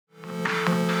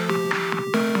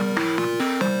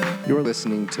You're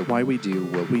listening to Why We Do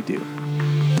What We Do.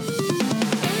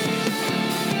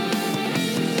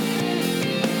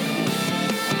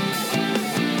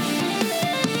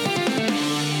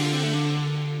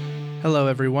 Hello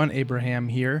everyone, Abraham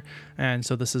here, and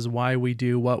so this is Why We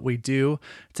Do What We Do.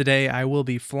 Today I will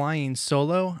be flying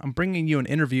solo. I'm bringing you an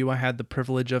interview I had the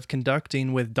privilege of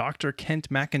conducting with Dr. Kent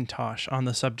McIntosh on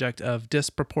the subject of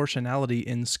disproportionality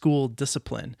in school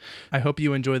discipline. I hope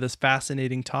you enjoy this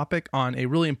fascinating topic on a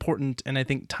really important and I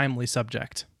think timely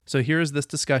subject. So here is this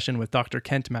discussion with Dr.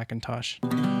 Kent McIntosh.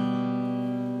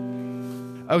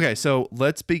 Okay, so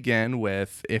let's begin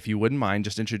with, if you wouldn't mind,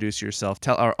 just introduce yourself.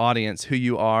 Tell our audience who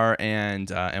you are and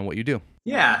what you do.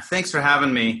 Yeah, thanks for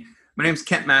having me. My name is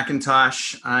Kent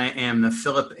McIntosh. I am the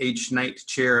Philip H. Knight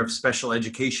Chair of Special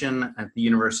Education at the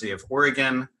University of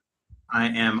Oregon. I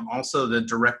am also the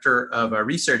director of a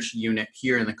research unit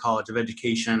here in the College of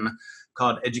Education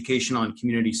called Educational and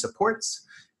Community Supports.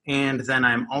 And then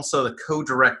I'm also the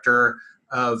co-director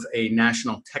of a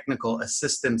National Technical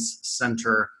Assistance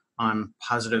Center on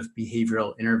Positive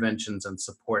Behavioral Interventions and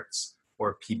Supports,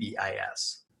 or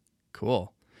PBIS.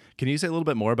 Cool. Can you say a little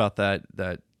bit more about that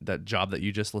job that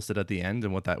you just listed at the end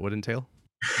and what that would entail?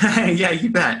 Yeah,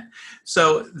 you bet.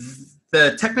 So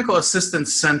the Technical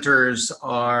Assistance Centers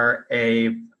are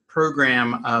a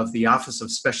program of the Office of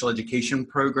Special Education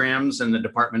Programs in the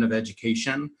Department of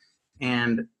Education.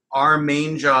 And our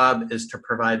main job is to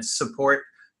provide support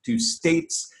to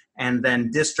states and then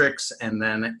districts, and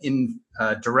then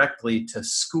directly to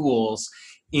schools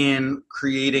in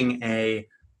creating a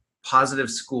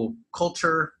positive school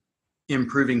culture,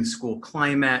 improving school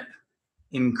climate,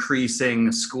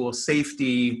 increasing school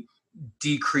safety,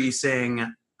 decreasing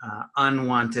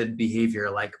unwanted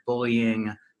behavior like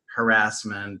bullying,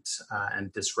 harassment,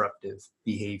 and disruptive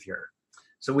behavior.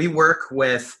 So we work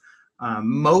with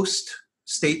most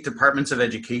state departments of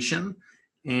education,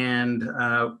 and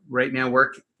right now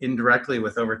work indirectly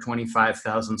with over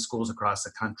 25,000 schools across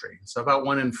the country. So about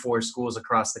 1 in 4 schools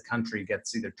across the country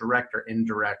gets either direct or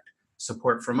indirect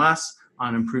support from us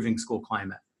on improving school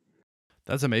climate.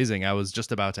 That's amazing. I was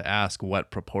just about to ask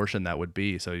what proportion that would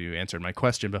be, so you answered my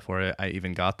question before I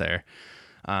even got there.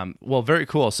 Well, very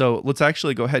cool. So let's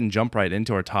actually go ahead and jump right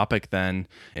into our topic then,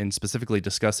 and specifically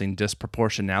discussing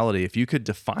disproportionality. If you could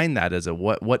define that as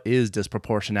what is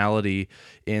disproportionality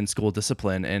in school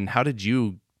discipline, and how did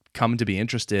you come to be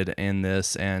interested in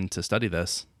this and to study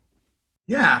this?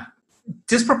 Yeah.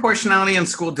 Disproportionality in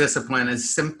school discipline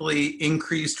is simply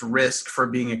increased risk for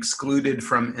being excluded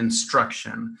from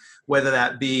instruction, whether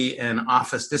that be in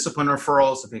office discipline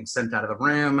referrals, so being sent out of the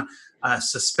room,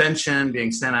 suspension,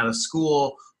 being sent out of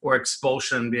school, or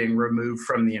expulsion, being removed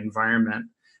from the environment.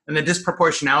 And the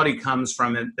disproportionality comes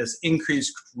from this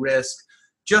increased risk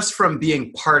just from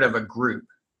being part of a group.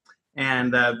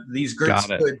 And these groups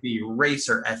could be race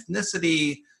or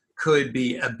ethnicity, could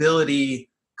be ability,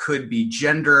 could be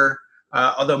gender.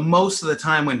 Although most of the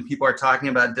time when people are talking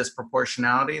about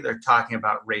disproportionality, they're talking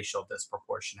about racial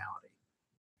disproportionality.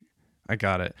 I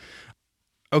got it.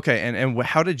 Okay, and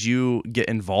how did you get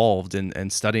involved in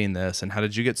studying this, and how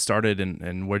did you get started,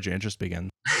 and where did your interest begin?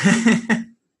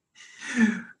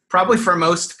 Probably for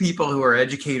most people who are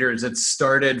educators, it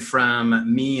started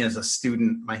from me as a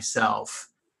student myself.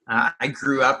 I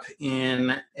grew up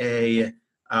in a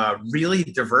really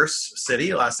diverse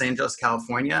city, Los Angeles,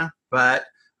 California, but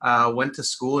went to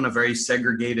school in a very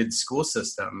segregated school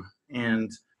system.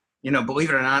 And, believe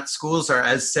it or not, schools are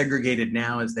as segregated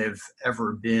now as they've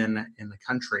ever been in the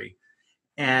country.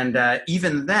 And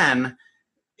even then,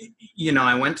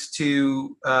 I went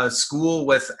to school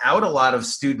without a lot of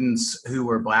students who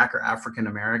were Black or African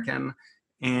American.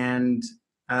 And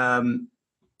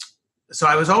so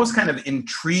I was always kind of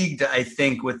intrigued, I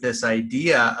think, with this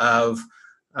idea of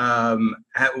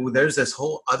there's this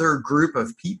whole other group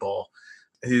of people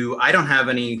who I don't have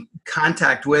any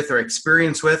contact with or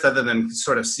experience with other than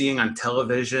sort of seeing on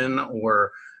television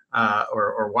or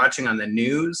watching on the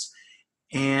news.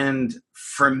 And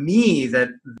for me, that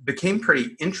became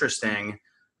pretty interesting.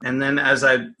 And then as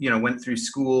I, went through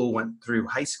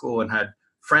high school and had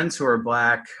friends who were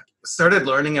Black, started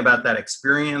learning about that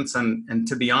experience. And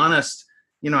to be honest,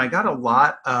 I got a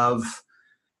lot of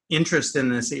interest in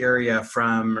this area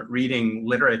from reading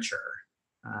literature.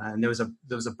 And there was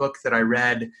a book that I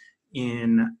read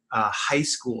in high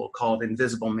school called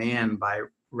Invisible Man by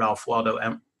Ralph Waldo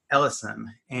Ellison.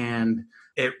 And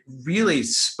it really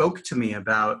spoke to me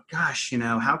about, gosh,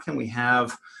 how can we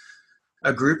have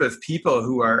a group of people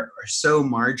who are so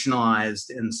marginalized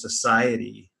in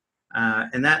society?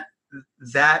 And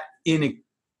that in a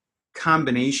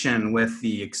combination with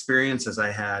the experiences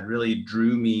I had really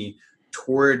drew me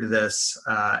toward this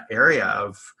area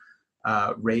of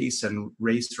race and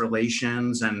race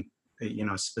relations, and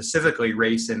specifically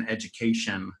race in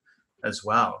education as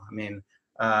well. I mean,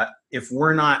 if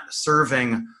we're not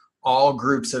serving all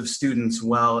groups of students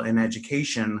well in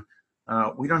education,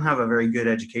 we don't have a very good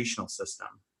educational system.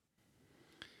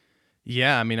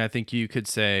 Yeah, I mean, I think you could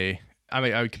say, I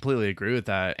mean, I would completely agree with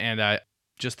that. And I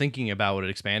just thinking about what it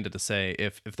expanded to say,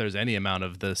 if there's any amount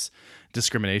of this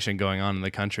discrimination going on in the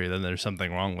country, then there's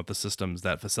something wrong with the systems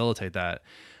that facilitate that.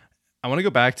 I want to go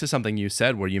back to something you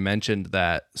said where you mentioned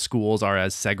that schools are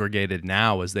as segregated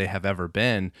now as they have ever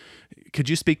been. Could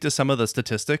you speak to some of the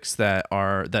statistics that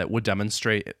would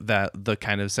demonstrate that the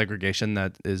kind of segregation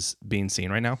that is being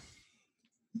seen right now?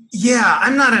 Yeah,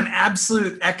 I'm not an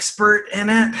absolute expert in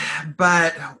it,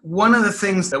 but one of the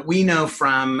things that we know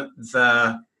from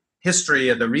the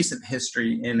recent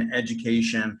history in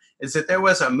education, is that there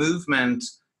was a movement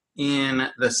in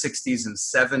the 60s and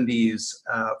 70s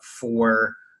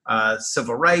for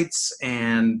civil rights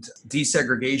and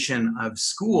desegregation of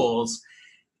schools.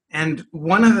 And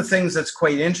one of the things that's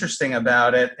quite interesting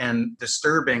about it, and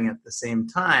disturbing at the same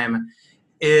time,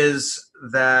 is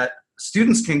that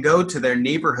students can go to their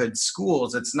neighborhood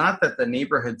schools. It's not that the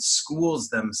neighborhood schools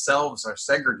themselves are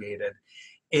segregated,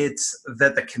 it's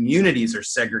that the communities are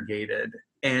segregated.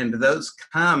 And those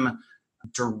come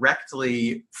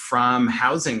directly from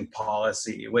housing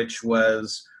policy, which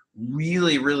was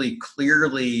really, really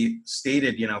clearly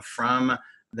stated, from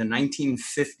the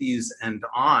 1950s and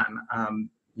on,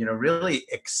 really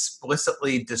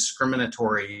explicitly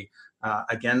discriminatory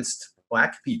against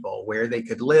Black people, where they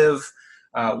could live,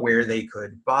 where they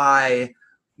could buy,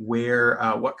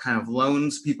 what kind of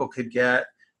loans people could get.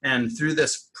 And through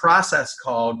this process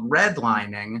called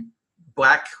redlining,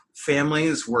 Black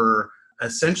families were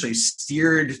essentially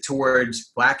steered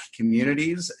towards Black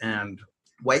communities, and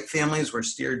white families were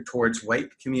steered towards white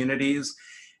communities.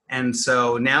 And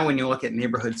so now when you look at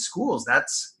neighborhood schools,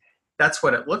 that's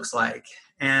what it looks like.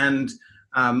 And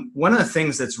one of the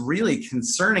things that's really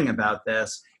concerning about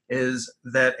this is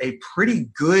that a pretty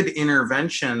good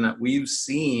intervention that we've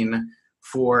seen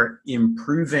for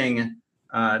improving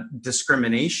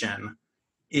discrimination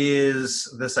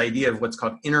is this idea of what's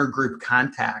called intergroup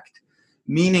contact,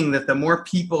 meaning that the more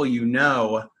people you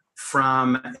know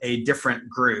from a different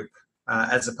group,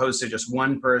 as opposed to just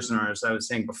one person, or as I was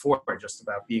saying before, just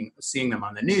about seeing them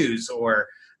on the news, or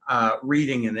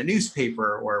reading in the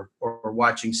newspaper, or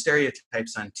watching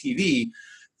stereotypes on TV,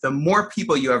 the more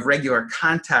people you have regular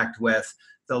contact with,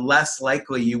 the less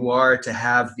likely you are to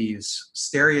have these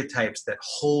stereotypes that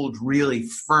hold really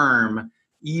firm,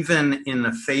 even in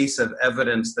the face of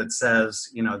evidence that says,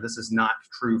 this is not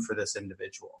true for this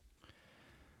individual.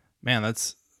 Man,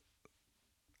 that's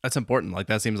important. Like,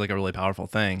 that seems like a really powerful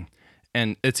thing.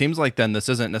 And it seems like then this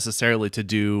isn't necessarily to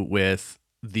do with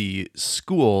the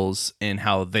schools and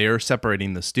how they're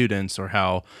separating the students, or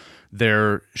how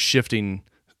they're shifting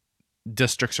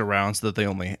districts around so that they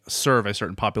only serve a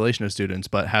certain population of students,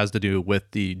 but has to do with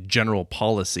the general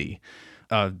policy,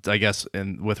 I guess,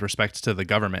 and with respect to the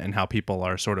government and how people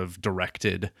are sort of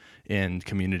directed in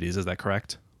communities. Is that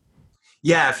correct?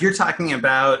 Yeah, if you're talking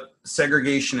about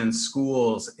segregation in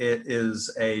schools, it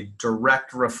is a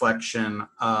direct reflection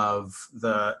of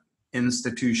the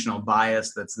institutional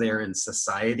bias that's there in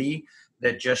society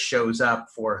that just shows up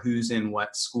for who's in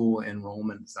what school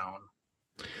enrollment zone.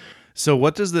 So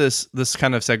what does this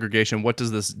kind of segregation, what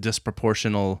does this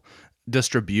disproportional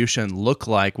distribution look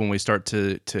like when we start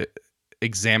to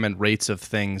examine rates of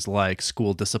things like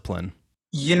school discipline?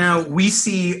 We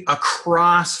see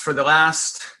across, for the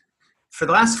last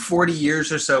 40 years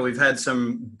or so, we've had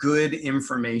some good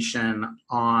information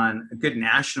on good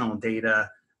national data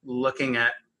looking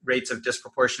at rates of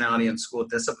disproportionality in school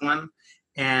discipline.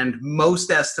 And most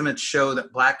estimates show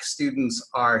that Black students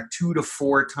are 2 to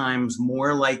 4 times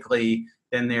more likely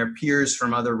than their peers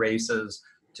from other races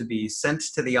to be sent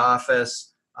to the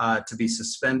office, to be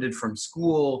suspended from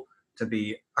school, to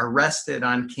be arrested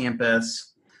on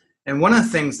campus. And one of the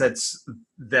things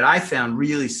that I found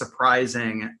really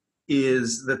surprising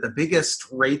is that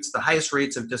the highest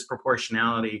rates of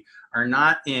disproportionality are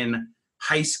not in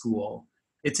high school,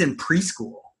 it's in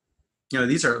preschool.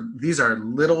 These are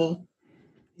little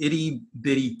itty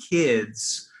bitty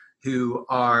kids who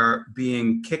are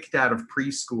being kicked out of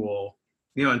preschool,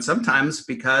 and sometimes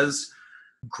because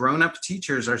grown-up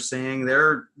teachers are saying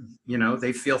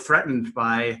they feel threatened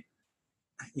by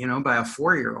a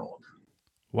 4-year-old.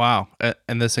 Wow.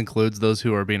 And this includes those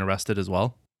who are being arrested as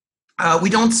well?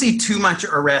 We don't see too much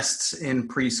arrests in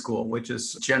preschool, which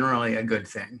is generally a good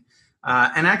thing.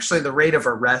 And actually, the rate of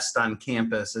arrest on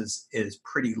campus is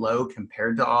pretty low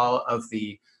compared to all of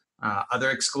the other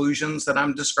exclusions that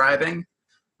I'm describing.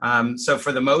 So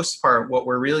for the most part, what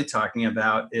we're really talking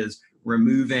about is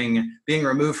being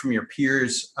removed from your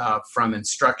peers from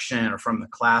instruction or from the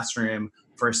classroom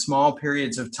for small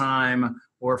periods of time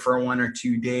or for 1 or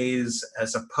 2 days,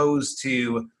 as opposed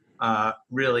to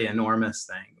really enormous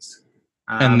things.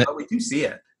 But we do see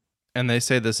it. And they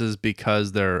say this is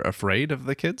because they're afraid of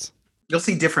the kids? You'll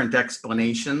see different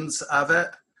explanations of it.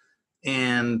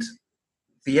 And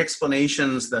the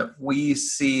explanations that we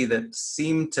see that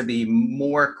seem to be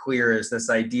more clear is this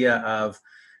idea of,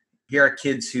 here are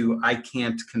kids who I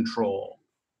can't control.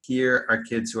 Here are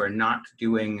kids who are not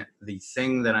doing the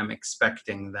thing that I'm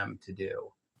expecting them to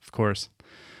do. Of course.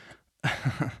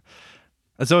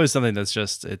 It's always something that's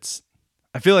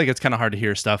I feel like it's kind of hard to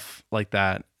hear stuff like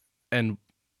that and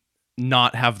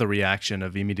not have the reaction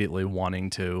of immediately wanting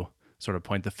to sort of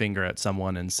point the finger at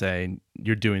someone and say,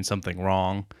 you're doing something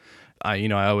wrong. I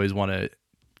always want to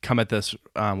come at this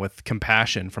with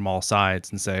compassion from all sides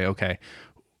and say, okay,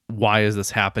 why is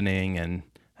this happening? And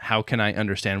how can I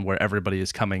understand where everybody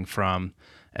is coming from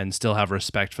and still have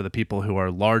respect for the people who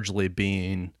are largely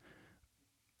being,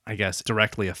 I guess,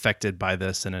 directly affected by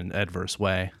this in an adverse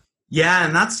way? Yeah,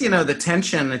 and that's, the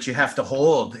tension that you have to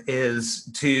hold, is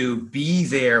to be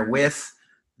there with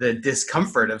the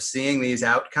discomfort of seeing these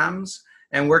outcomes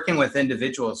and working with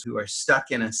individuals who are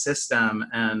stuck in a system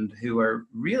and who are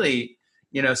really,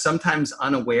 sometimes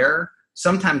unaware,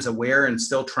 sometimes aware and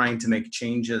still trying to make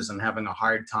changes and having a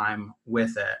hard time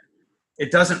with it.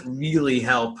 It doesn't really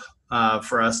help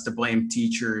for us to blame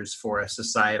teachers for a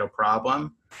societal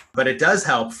problem, but it does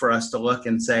help for us to look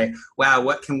and say, wow,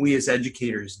 what can we as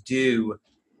educators do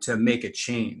to make a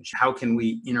change? How can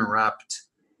we interrupt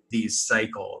these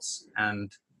cycles?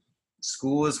 And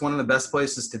school is one of the best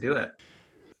places to do it.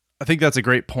 I think that's a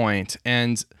great point.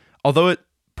 And although it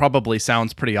probably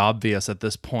sounds pretty obvious at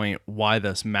this point why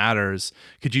this matters,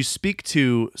 could you speak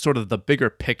to sort of the bigger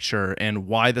picture and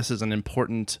why this is an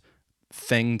important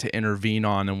thing to intervene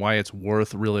on and why it's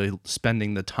worth really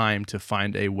spending the time to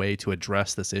find a way to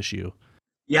address this issue?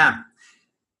 Yeah.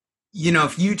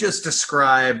 If you just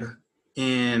describe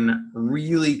in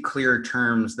really clear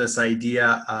terms this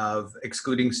idea of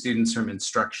excluding students from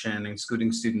instruction,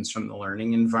 excluding students from the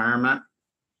learning environment,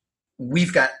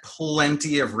 we've got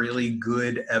plenty of really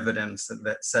good evidence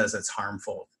that says it's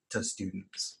harmful to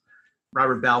students.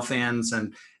 Robert Balfans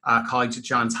and colleagues at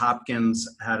Johns Hopkins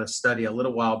had a study a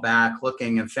little while back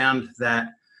looking and found that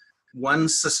one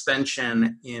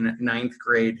suspension in 9th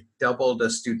grade doubled a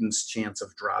student's chance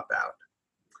of dropout.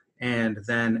 And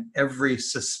then every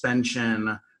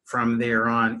suspension from there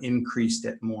on increased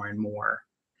it more and more.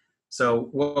 So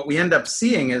what we end up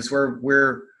seeing is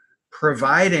we're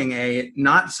providing a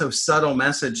not so subtle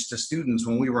message to students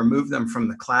when we remove them from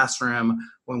the classroom,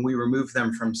 when we remove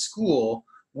them from school.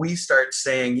 We start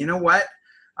saying, you know what,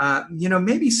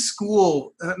 maybe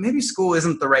school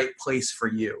isn't the right place for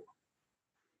you.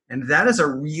 And that is a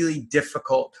really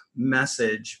difficult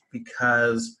message,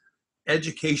 because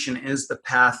education is the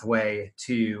pathway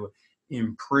to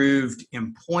improved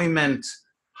employment,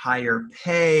 higher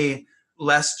pay,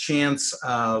 less chance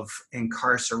of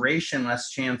incarceration, less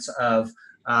chance of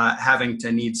having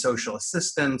to need social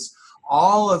assistance.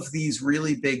 All of these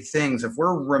really big things, if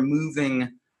we're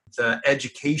removing the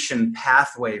education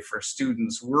pathway for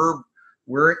students,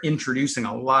 we're introducing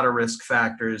a lot of risk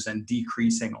factors and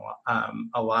decreasing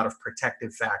a lot of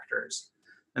protective factors.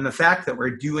 And the fact that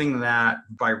we're doing that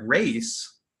by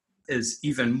race is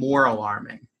even more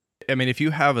alarming. I mean, if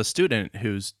you have a student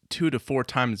who's 2 to 4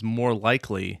 times more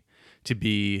likely to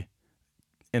be,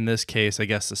 in this case, I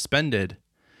guess, suspended,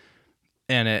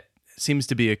 and it seems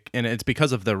to be, and it's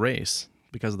because of their race,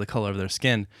 because of the color of their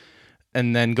skin.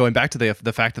 And then going back to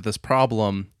the fact that this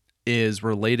problem is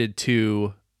related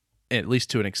to, at least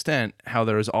to an extent, how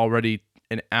there is already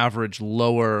an average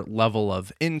lower level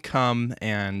of income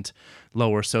and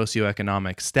lower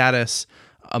socioeconomic status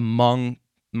among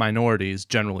minorities,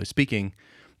 generally speaking,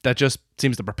 that just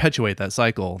seems to perpetuate that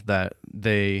cycle, that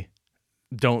they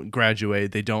don't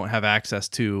graduate, they don't have access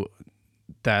to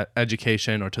that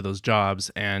education or to those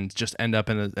jobs, and just end up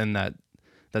in that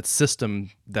system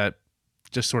that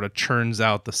just sort of churns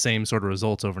out the same sort of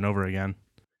results over and over again.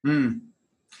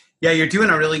 Yeah, you're doing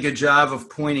a really good job of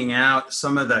pointing out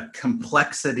some of the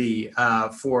complexity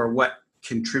for what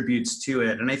contributes to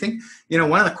it. And I think,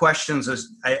 one of the questions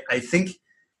is, I think,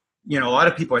 a lot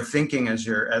of people are thinking as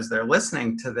they're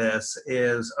listening to this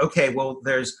is, okay, well,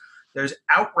 there's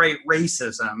outright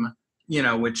racism,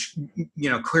 which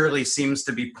clearly seems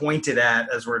to be pointed at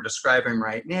as we're describing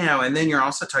right now. And then you're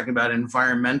also talking about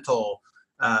environmental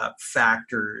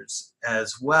factors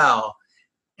as well.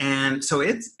 And so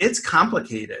it's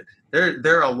complicated.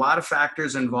 There are a lot of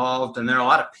factors involved, and there are a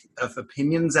lot of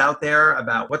opinions out there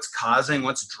about what's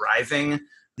driving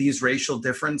these racial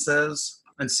differences.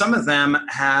 And some of them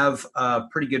have a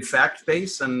pretty good fact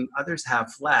base, and others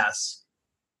have less.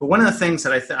 But one of the things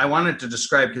that I wanted to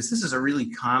describe, because this is a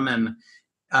really common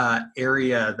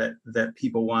area that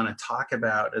people want to talk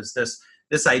about, is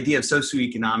this idea of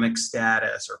socioeconomic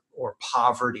status or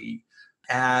poverty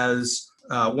as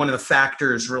one of the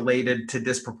factors related to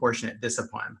disproportionate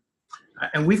discipline.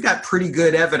 And we've got pretty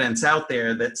good evidence out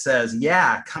there that says,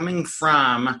 yeah, coming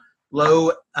from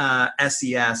low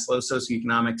SES, low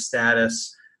socioeconomic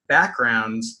status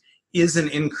backgrounds is an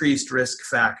increased risk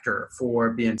factor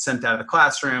for being sent out of the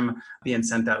classroom, being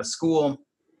sent out of school.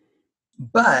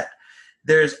 But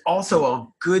there's also a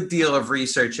good deal of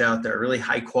research out there, really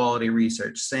high quality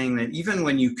research, saying that even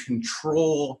when you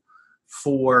control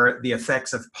for the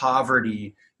effects of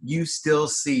poverty, you still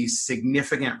see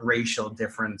significant racial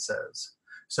differences.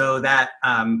 So that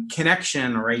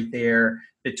connection right there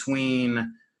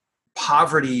between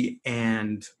poverty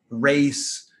and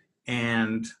race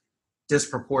and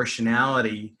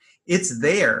disproportionality, it's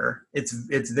there.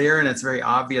 It's there, and it's very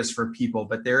obvious for people,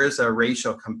 but there is a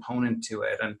racial component to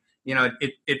it. And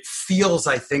it feels,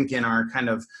 I think, in our kind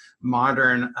of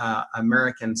modern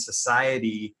American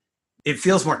society, it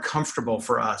feels more comfortable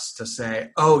for us to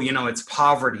say, oh, it's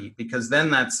poverty, because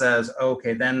then that says,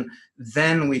 okay,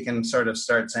 then we can sort of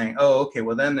start saying, oh, okay,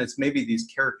 well, then it's maybe these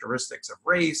characteristics of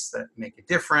race that make a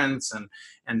difference.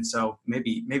 And so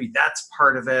maybe that's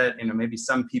part of it. Maybe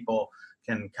some people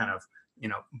can kind of,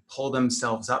 pull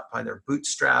themselves up by their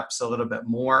bootstraps a little bit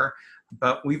more.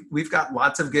 But we've got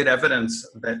lots of good evidence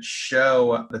that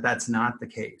show that that's not the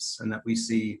case, and that we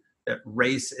see that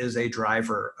race is a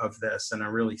driver of this, and a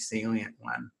really salient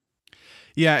one.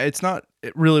 Yeah, it's not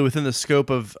really within the scope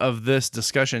of this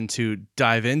discussion to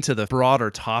dive into the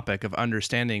broader topic of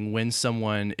understanding when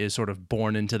someone is sort of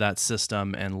born into that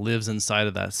system and lives inside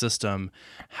of that system,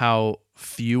 how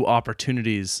few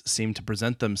opportunities seem to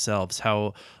present themselves,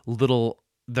 how little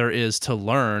there is to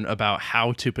learn about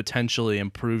how to potentially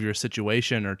improve your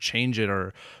situation or change it,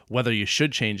 or whether you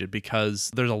should change it,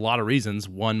 because there's a lot of reasons.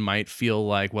 One might feel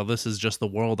like, well, this is just the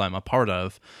world I'm a part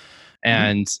of,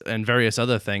 and various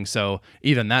other things. So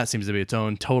even that seems to be its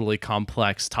own totally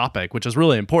complex topic, which is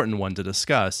really important one to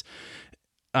discuss.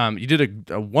 You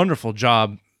did a wonderful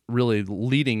job really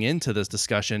leading into this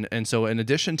discussion. And so in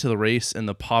addition to the race and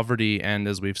the poverty, and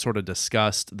as we've sort of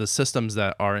discussed, the systems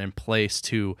that are in place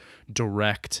to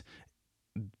direct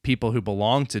people who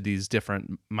belong to these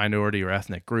different minority or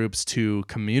ethnic groups to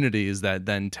communities that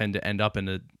then tend to end up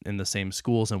in the same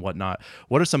schools and whatnot,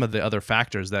 what are some of the other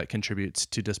factors that contribute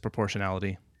to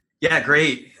disproportionality? Yeah,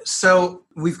 great. So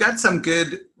we've got some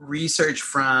good research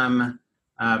from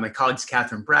my colleagues,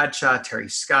 Catherine Bradshaw, Terry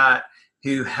Scott,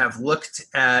 who have looked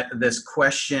at this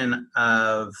question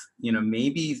of,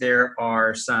 maybe there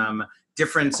are some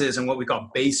differences in what we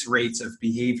call base rates of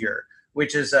behavior,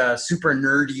 which is a super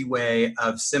nerdy way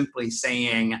of simply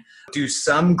saying, do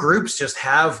some groups just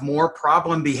have more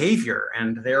problem behavior?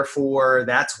 And therefore,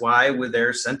 that's why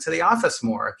they're sent to the office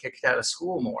more, kicked out of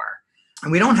school more.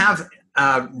 And we don't have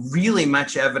really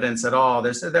much evidence at all.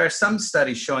 There are some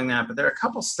studies showing that, but there are a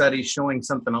couple studies showing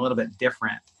something a little bit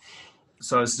different.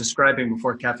 So I was describing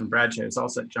before, Catherine Bradshaw is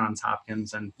also at Johns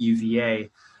Hopkins and UVA.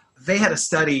 They had a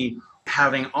study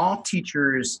having all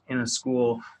teachers in a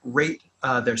school rate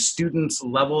their students'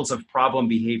 levels of problem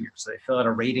behavior. So they fill out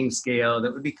a rating scale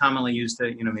that would be commonly used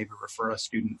to, maybe refer a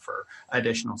student for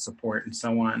additional support and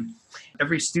so on.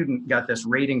 Every student got this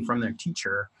rating from their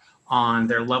teacher on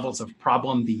their levels of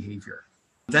problem behavior.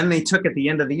 Then they took, at the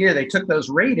end of the year, they took those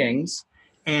ratings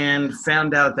and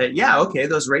found out that,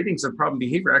 those ratings of problem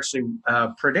behavior actually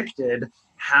predicted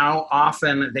how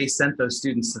often they sent those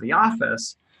students to the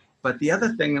office. But the other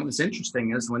thing that was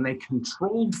interesting is when they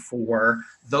controlled for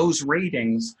those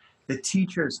ratings, the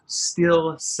teachers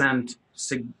still sent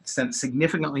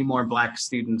significantly more Black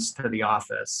students to the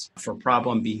office for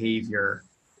problem behavior,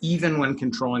 even when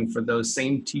controlling for those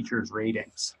same teachers'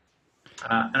 ratings.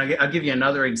 And I'll give you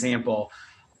another example.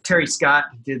 Terry Scott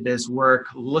did this work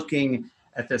looking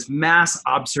at this mass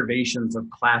observations of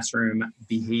classroom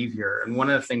behavior. And one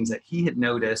of the things that he had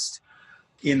noticed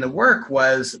in the work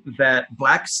was that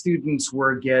Black students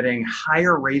were getting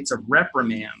higher rates of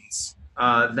reprimands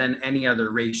than any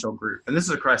other racial group. And this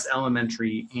is across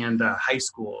elementary and high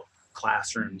school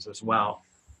classrooms as well.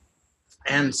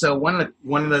 And so one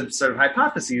of the sort of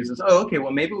hypotheses is, oh, okay,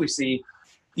 well, maybe we see,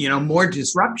 more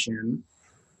disruption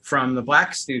from the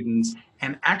Black students,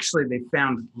 and actually they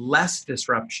found less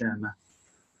disruption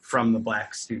from the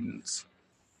Black students.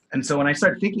 And so when I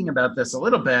started thinking about this a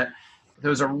little bit, there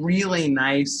was a really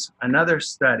nice, another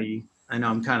study. I know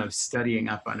I'm kind of studying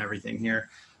up on everything here,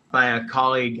 by a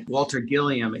colleague, Walter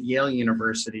Gilliam at Yale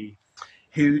University,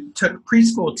 who took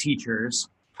preschool teachers,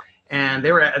 and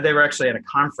they were actually at a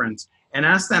conference, and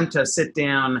asked them to sit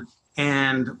down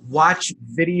and watch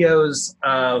videos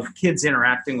of kids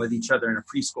interacting with each other in a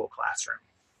preschool classroom.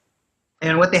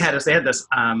 And what they had is they had this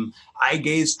eye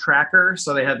gaze tracker.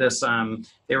 So they had this,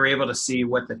 they were able to see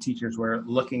what the teachers were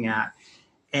looking at.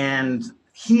 And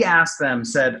he asked them,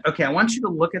 said, okay, I want you to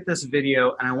look at this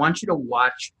video and I want you to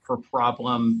watch for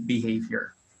problem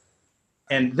behavior.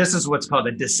 And this is what's called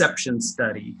a deception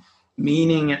study,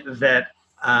 meaning that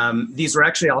these were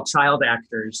actually all child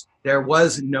actors. There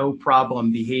was no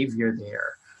problem behavior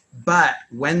there. But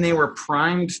when they were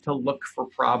primed to look for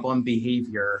problem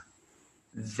behavior,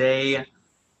 they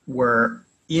were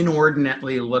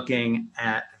inordinately looking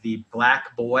at the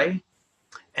Black boy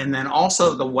and then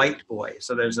also the white boy.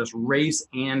 So there's this race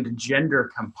and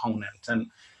gender component. And,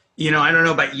 I don't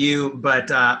know about you,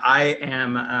 but I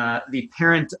am the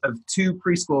parent of 2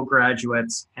 preschool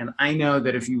graduates. And I know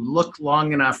that if you look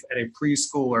long enough at a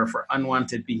preschooler for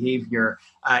unwanted behavior,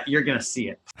 you're going to see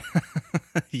it.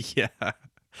 Yeah.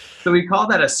 So we call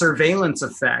that a surveillance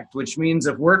effect, which means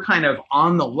if we're kind of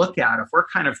on the lookout, if we're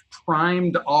kind of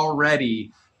primed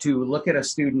already to look at a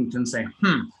student and say,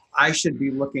 I should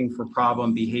be looking for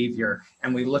problem behavior.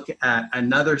 And we look at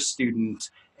another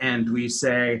student and we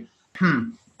say,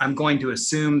 I'm going to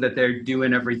assume that they're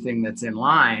doing everything that's in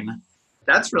line.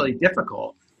 That's really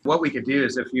difficult. What we could do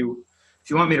is if you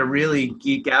want me to really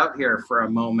geek out here for a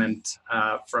moment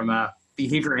from a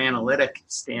behavior analytic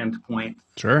standpoint,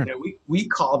 sure. We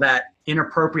call that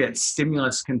inappropriate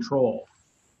stimulus control,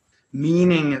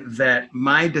 meaning that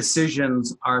my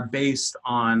decisions are based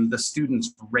on the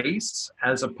student's race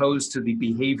as opposed to the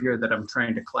behavior that I'm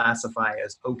trying to classify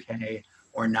as okay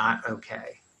or not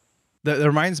okay. That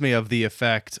reminds me of the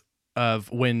effect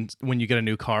of when you get a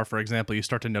new car, for example, you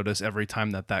start to notice every time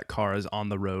that car is on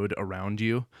the road around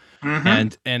you.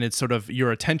 And it's sort of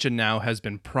your attention now has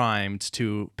been primed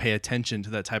to pay attention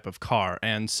to that type of car.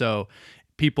 And so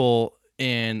people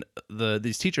in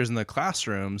these teachers in the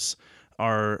classrooms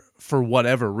are, for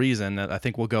whatever reason that I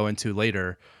think we'll go into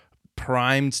later,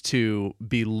 primed to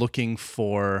be looking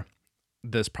for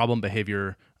this problem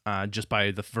behavior just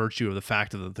by the virtue of the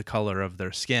fact of the color of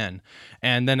their skin.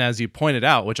 And then as you pointed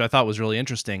out, which I thought was really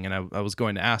interesting, and I was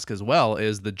going to ask as well,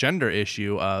 is the gender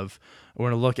issue of, we're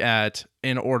going to look at,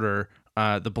 in order,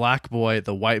 the Black boy,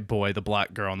 the white boy, the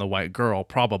Black girl, and the white girl,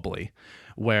 probably,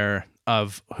 where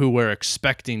of who we're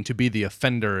expecting to be the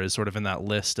offender is sort of in that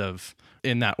list of,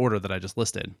 in that order that I just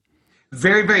listed.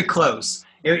 Very, very close.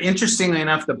 Interestingly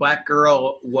enough, the Black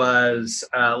girl was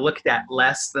looked at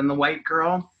less than the white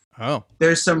girl. Oh.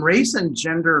 There's some race and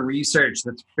gender research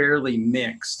that's fairly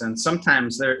mixed. And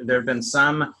sometimes there have been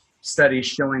some studies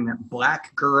showing that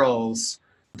Black girls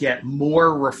get more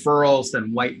referrals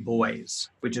than white boys,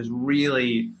 which is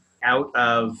really out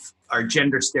of our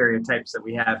gender stereotypes that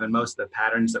we have and most of the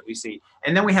patterns that we see.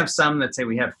 And then we have some that say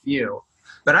we have few.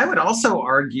 But I would also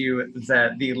argue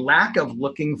that the lack of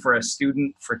looking for a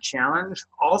student for challenge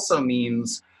also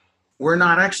means we're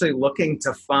not actually looking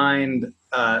to find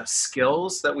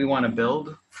skills that we want to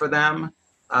build for them.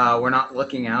 We're not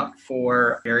looking out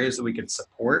for areas that we could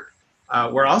support.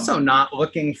 We're also not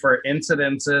looking for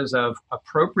incidences of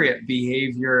appropriate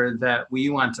behavior that we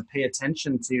want to pay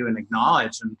attention to and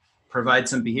acknowledge and provide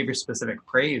some behavior-specific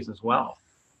praise as well.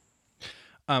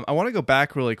 I want to go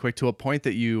back really quick to a point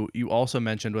that you also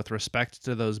mentioned with respect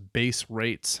to those base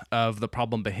rates of the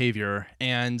problem behavior.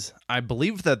 And I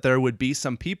believe that there would be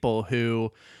some people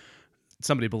who,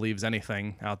 somebody believes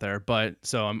anything out there, but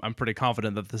so I'm pretty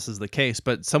confident that this is the case.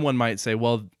 But someone might say,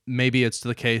 well, maybe it's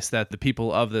the case that the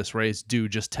people of this race do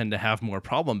just tend to have more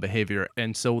problem behavior.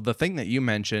 And so the thing that you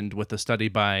mentioned with the study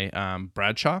by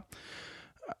Bradshaw,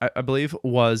 I believe,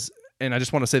 was, and I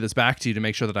just want to say this back to you to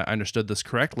make sure that I understood this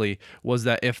correctly, was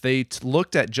that if they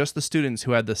looked at just the students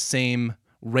who had the same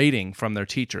rating from their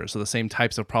teachers, so the same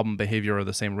types of problem behavior or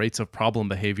the same rates of problem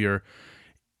behavior,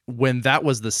 when that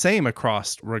was the same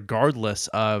across regardless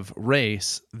of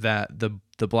race, that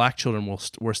the Black children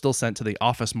were still sent to the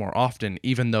office more often,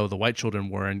 even though the white children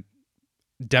were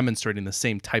demonstrating the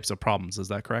same types of problems. Is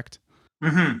that correct?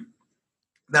 Mm-hmm.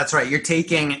 That's right.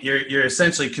 You're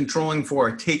essentially controlling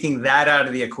for taking that out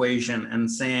of the equation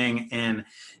and saying an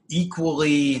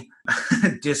equally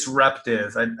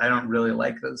disruptive, I don't really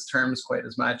like those terms quite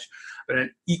as much, but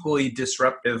an equally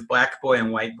disruptive black boy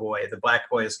and white boy, the black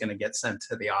boy is going to get sent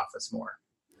to the office more.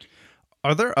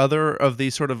 Are there other of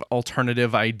these sort of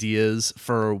alternative ideas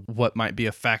for what might be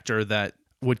a factor that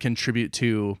would contribute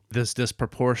to this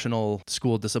disproportional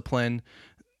school discipline?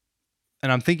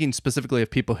 And I'm thinking specifically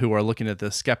of people who are looking at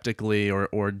this skeptically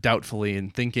or doubtfully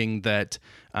and thinking that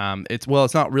it's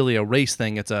not really a race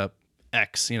thing, it's a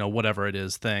X, whatever it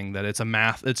is thing, that it's a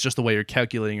math, it's just the way you're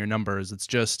calculating your numbers. It's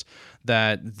just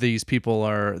that these people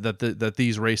that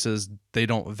these races, they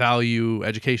don't value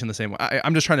education the same way.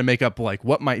 I'm just trying to make up like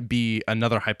what might be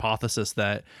another hypothesis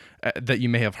that you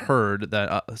may have heard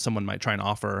that someone might try and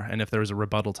offer, and if there's a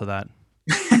rebuttal to that.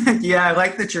 Yeah, I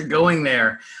like that you're going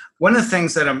there. One of the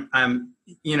things that I'm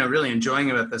really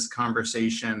enjoying about this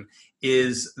conversation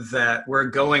is that we're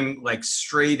going like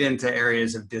straight into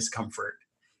areas of discomfort.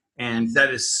 And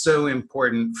that is so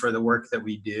important for the work that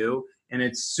we do. And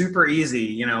it's super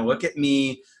easy. Look at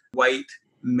me, white,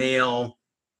 male,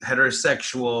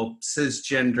 heterosexual,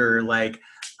 cisgender, like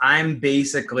I'm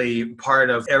basically part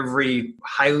of every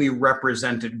highly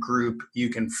represented group you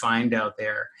can find out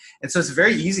there. And so it's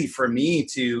very easy for me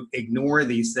to ignore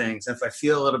these things. If I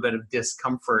feel a little bit of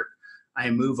discomfort, I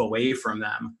move away from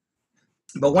them.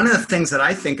 But one of the things that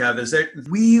I think of is that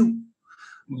we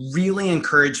really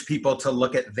encourage people to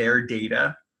look at their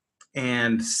data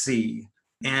and see.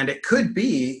 And it could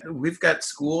be, we've got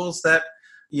schools that,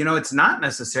 it's not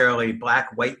necessarily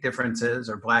black-white differences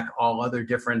or black all other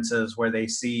differences where they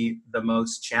see the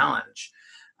most challenge.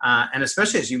 And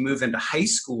especially as you move into high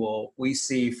school, we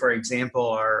see, for example,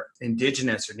 our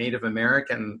Indigenous or Native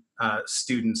American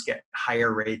students get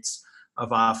higher rates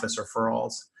of office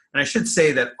referrals. And I should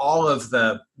say that all of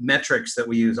the metrics that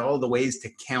we use, all of the ways to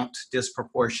count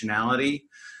disproportionality,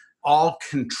 all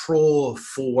control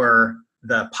for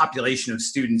the population of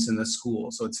students in the school.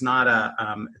 So it's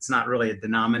not really a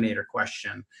denominator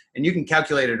question. And you can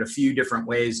calculate it a few different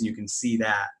ways and you can see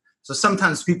that. So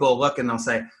sometimes people look and they'll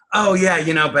say, oh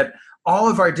yeah, but all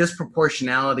of our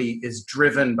disproportionality is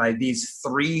driven by these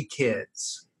 3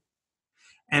 kids.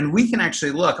 And we can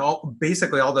actually look,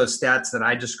 basically all those stats that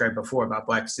I described before about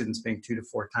black students being 2 to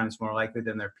 4 times more likely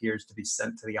than their peers to be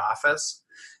sent to the office,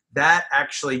 that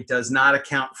actually does not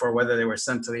account for whether they were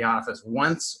sent to the office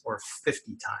once or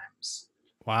 50 times.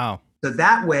 Wow. So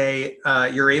that way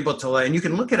you're able to, and you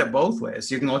can look at it both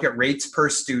ways. You can look at rates per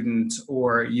student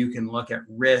or you can look at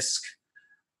risk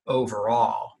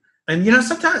overall. And,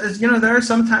 sometimes, there are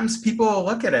sometimes people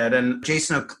look at it, and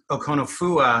Jason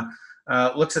Okonofua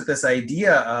looks at this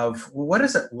idea of, well, what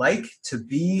is it like to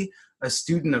be a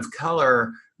student of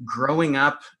color growing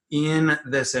up in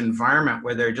this environment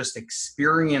where they're just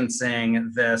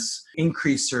experiencing this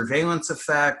increased surveillance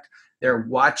effect? They're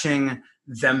watching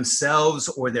themselves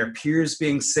or their peers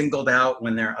being singled out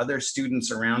when there are other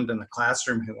students around in the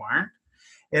classroom who aren't.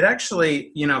 It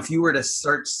actually, if you were to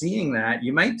start seeing that,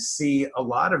 you might see a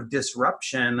lot of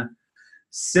disruption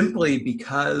simply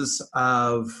because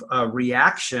of a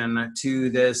reaction to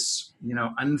this,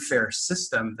 unfair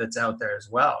system that's out there as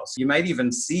well. So you might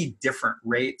even see different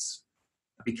rates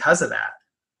because of that.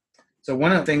 So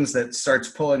one of the things that starts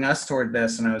pulling us toward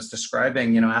this, and I was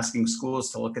describing, asking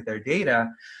schools to look at their data,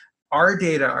 our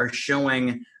data are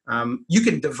showing you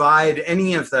can divide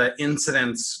any of the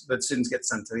incidents that students get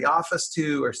sent to the office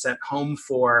to or sent home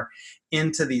for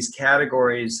into these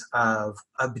categories of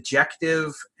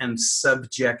objective and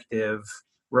subjective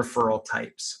referral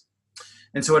types.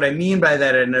 And so what I mean by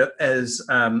that as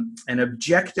an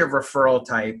objective referral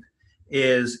type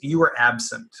is you were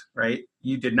absent, right?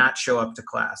 You did not show up to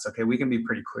class. Okay, we can be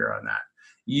pretty clear on that.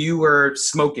 You were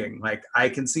smoking. Like, I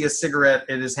can see a cigarette,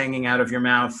 it is hanging out of your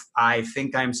mouth. I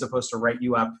think I'm supposed to write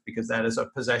you up because that is a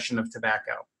possession of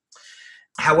tobacco.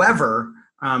 However,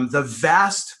 the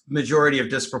vast majority of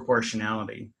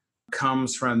disproportionality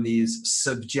comes from these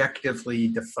subjectively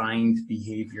defined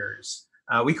behaviors.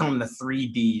 We call them the 3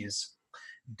 Ds: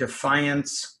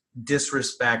 defiance,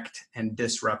 disrespect, and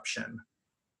disruption.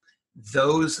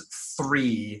 Those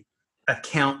 3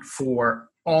 account for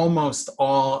almost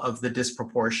all of the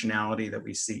disproportionality that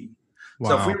we see. Wow.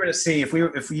 So if we were to see,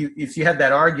 if you had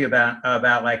that argument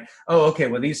about like, oh, okay,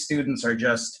 well, these students are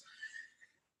just,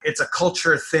 it's a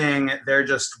culture thing, they're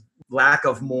just lack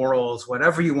of morals,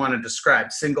 whatever you want to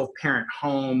describe, single parent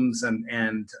homes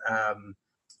and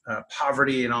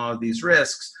poverty and all of these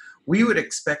risks, we would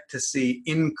expect to see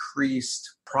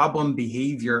increased problem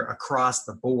behavior across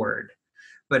the board.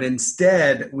 But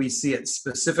instead, we see it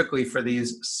specifically for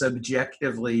these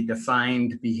subjectively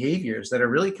defined behaviors that are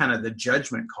really kind of the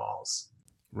judgment calls.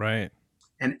 Right.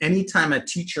 And anytime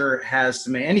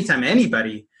anytime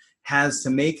anybody has to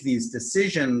make these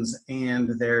decisions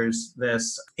and there's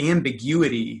this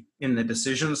ambiguity in the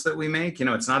decisions that we make,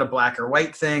 it's not a black or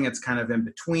white thing, it's kind of in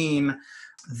between.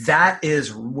 That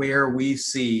is where we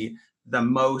see the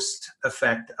most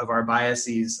effect of our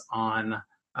biases on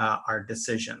our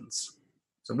decisions.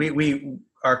 So we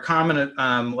are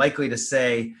likely to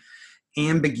say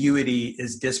ambiguity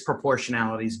is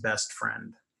disproportionality's best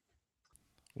friend.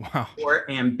 Wow. Or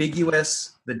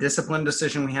ambiguous, the discipline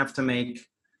decision we have to make,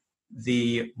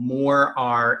 the more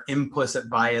our implicit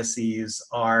biases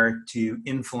are to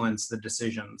influence the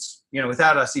decisions,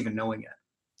 without us even knowing it.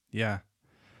 Yeah.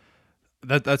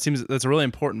 That's a really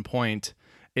important point.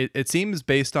 It seems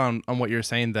based on what you're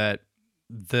saying that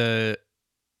the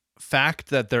fact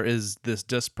that there is this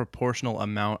disproportional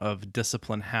amount of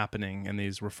discipline happening in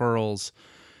these referrals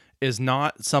is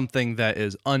not something that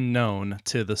is unknown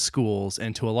to the schools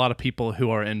and to a lot of people who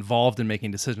are involved in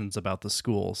making decisions about the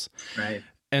schools. Right.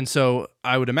 And so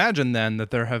I would imagine then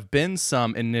that there have been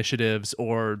some initiatives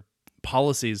or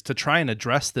policies to try and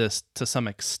address this to some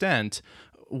extent.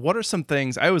 What are some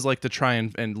things? I always like to try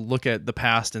and look at the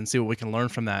past and see what we can learn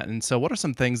from that. And so what are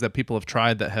some things that people have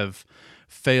tried that have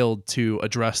failed to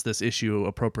address this issue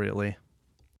appropriately?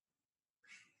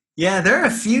 Yeah, there are a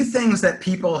few things that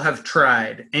people have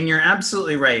tried, and you're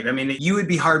absolutely right. I mean, you would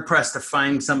be hard-pressed to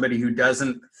find somebody who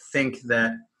doesn't think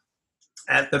that,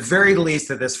 at the very least,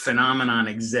 that this phenomenon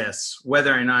exists.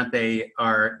 Whether or not they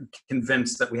are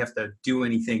convinced that we have to do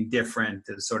anything different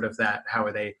is sort of that. How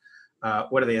are they?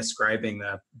 What are they ascribing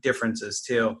the differences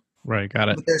to? Right, got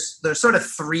it. But there's sort of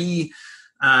three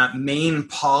main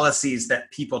policies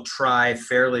that people try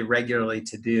fairly regularly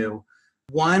to do.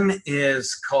 One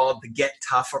is called the get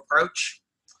tough approach.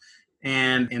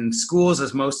 And in schools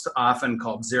is most often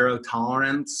called zero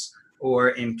tolerance, or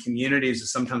in communities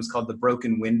is sometimes called the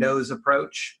broken windows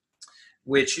approach,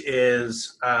 which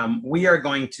is we are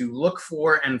going to look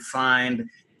for and find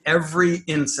every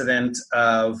incident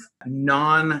of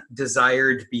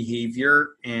non-desired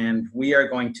behavior, and we are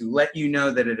going to let you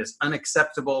know that it is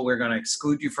unacceptable. We're going to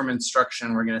exclude you from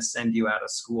instruction. We're going to send you out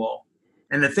of school.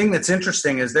 And the thing that's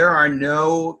interesting is there are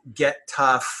no get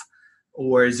tough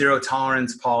or zero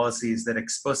tolerance policies that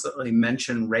explicitly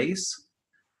mention race.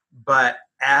 But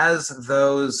as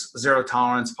those zero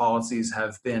tolerance policies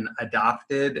have been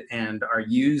adopted and are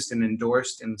used and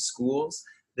endorsed in schools,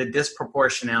 the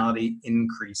disproportionality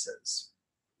increases,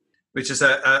 which is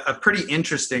a pretty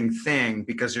interesting thing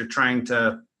because you're trying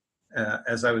to,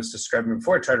 as I was describing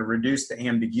before, try to reduce the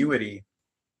ambiguity.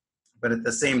 But at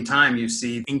the same time, you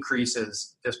see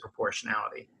increases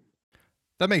disproportionality.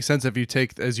 That makes sense if you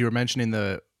take, as you were mentioning,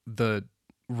 the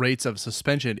rates of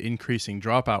suspension increasing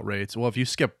dropout rates. Well, if you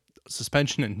skip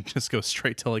suspension and just go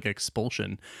straight to like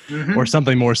expulsion or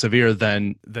something more severe,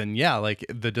 then yeah, like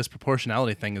the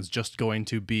disproportionality thing is just going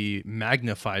to be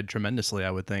magnified tremendously,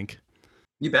 I would think.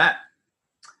 You bet.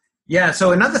 Yeah.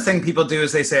 So another thing people do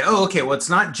is they say, oh, okay, well, it's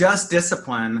not just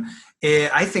discipline.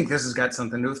 I think this has got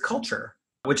something to do with culture.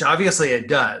 Which obviously it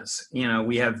does.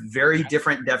 We have very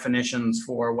different definitions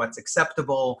for what's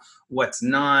acceptable, what's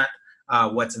not,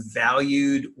 what's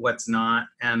valued, what's not.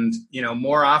 And,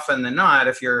 more often than not,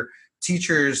 if your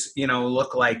teachers,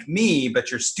 look like me,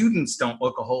 but your students don't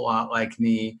look a whole lot like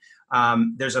me,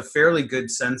 there's a fairly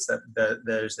good sense that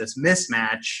there's this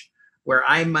mismatch where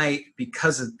I might,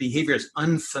 because the behavior is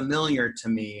unfamiliar to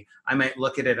me, I might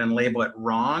look at it and label it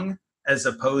wrong as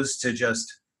opposed to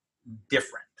just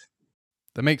different.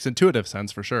 That makes intuitive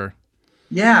sense for sure.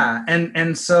 Yeah.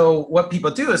 And so what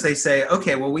people do is they say,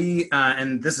 okay, well,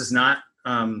 and this is not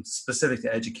specific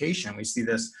to education. We see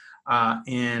this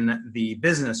in the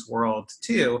business world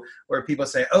too, where people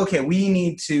say, okay, we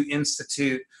need to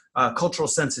institute cultural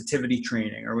sensitivity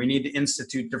training, or we need to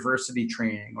institute diversity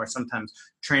training, or sometimes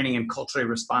training in culturally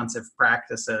responsive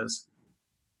practices.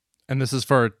 And this is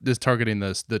targeting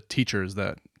the teachers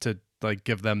to like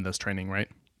give them this training, right?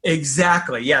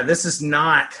 Exactly. Yeah. This is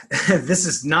not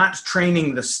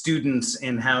training the students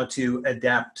in how to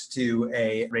adapt to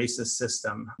a racist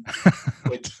system,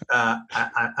 which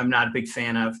I'm not a big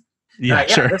fan of. Yeah,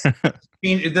 sure.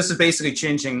 This is basically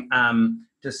changing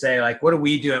to say, like, what do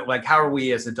we do? Like, how are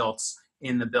we as adults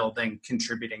in the building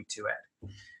contributing to it?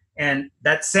 And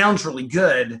that sounds really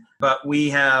good, but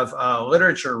we have a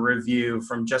literature review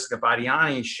from Jessica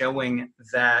Badiani showing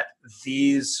that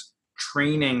these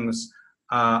trainings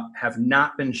have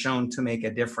not been shown to make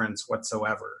a difference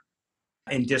whatsoever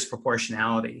in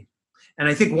disproportionality. And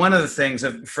I think one of the things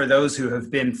for those who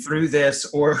have been through this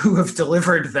or who have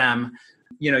delivered them,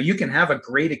 you can have a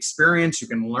great experience. You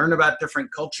can learn about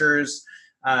different cultures.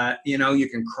 You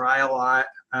can cry a lot.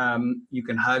 You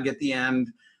can hug at the end.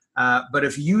 But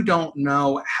if you don't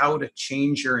know how to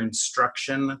change your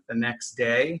instruction the next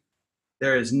day,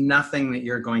 there is nothing that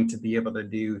you're going to be able to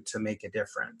do to make a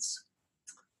difference.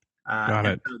 Got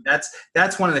it. So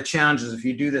that's one of the challenges. If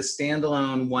you do this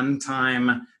standalone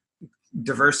one-time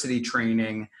diversity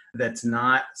training that's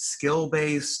not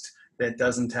skill-based, that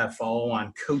doesn't have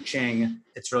follow-on coaching,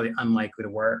 it's really unlikely to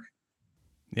work.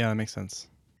 Yeah, that makes sense.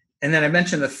 And then I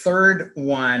mentioned the third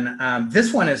one.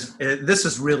 This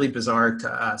is really bizarre to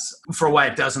us for why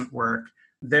it doesn't work.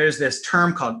 There's this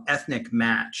term called ethnic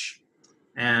match.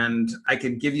 And I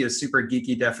could give you a super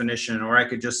geeky definition, or I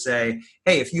could just say,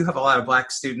 hey, if you have a lot of Black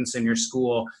students in your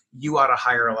school, you ought to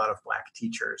hire a lot of Black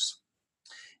teachers.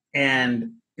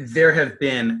 And there have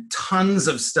been tons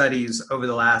of studies over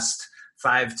the last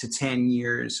 5 to 10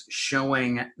 years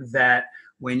showing that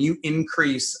when you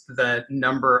increase the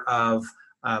number of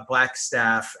Black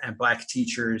staff and Black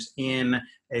teachers in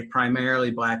a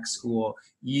primarily Black school,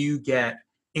 you get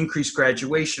increased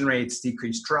graduation rates,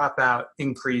 decreased dropout,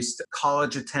 increased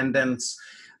college attendance,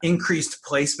 increased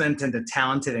placement into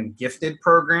talented and gifted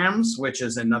programs, which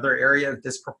is another area of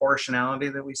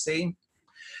disproportionality that we see.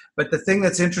 But the thing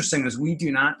that's interesting is we do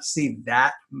not see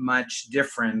that much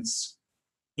difference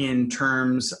in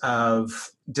terms of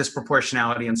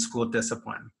disproportionality in school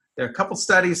discipline. There are a couple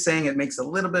studies saying it makes a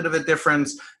little bit of a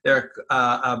difference. There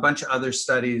are a bunch of other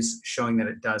studies showing that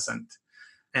it doesn't.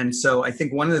 And so I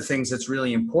think one of the things that's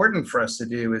really important for us to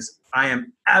do is I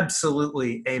am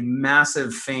absolutely a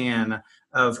massive fan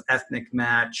of ethnic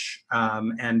match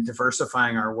and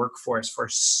diversifying our workforce for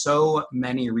so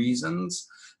many reasons,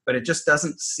 but it just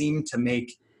doesn't seem to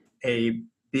make a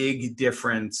big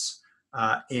difference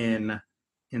in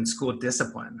school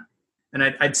discipline. And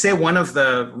I'd say one of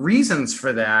the reasons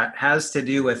for that has to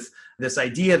do with this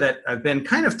idea that I've been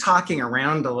kind of talking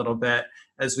around a little bit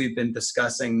as we've been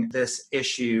discussing this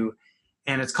issue,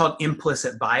 and it's called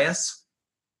implicit bias.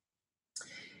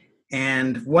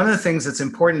 And one of the things that's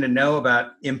important to know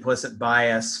about implicit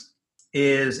bias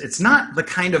is it's not the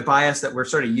kind of bias that we're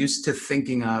sort of used to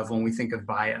thinking of when we think of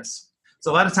bias.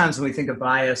 So a lot of times when we think of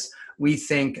bias, we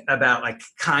think about like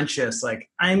conscious, like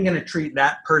I'm going to treat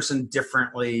that person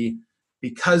differently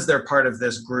because they're part of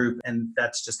this group, and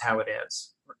that's just how it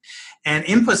is. And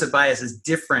implicit bias is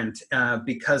different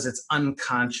because it's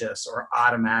unconscious or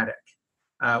automatic.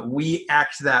 We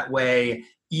act that way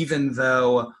even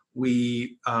though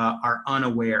we are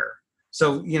unaware.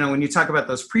 So, when you talk about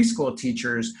those preschool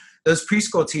teachers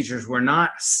were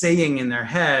not saying in their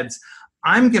heads,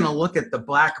 I'm going to look at the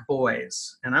Black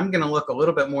boys and I'm going to look a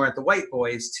little bit more at the white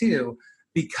boys too,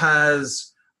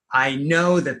 because I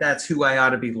know that that's who I ought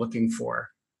to be looking for.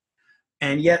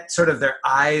 And yet sort of their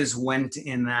eyes went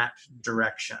in that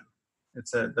direction.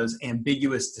 It's those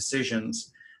ambiguous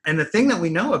decisions. And the thing that we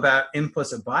know about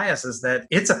implicit bias is that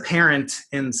it's apparent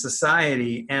in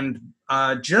society, and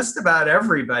just about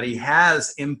everybody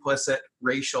has implicit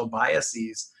racial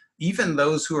biases, even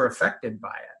those who are affected by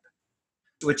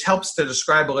it, which helps to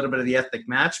describe a little bit of the ethnic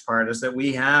match part, is that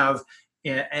we have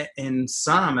in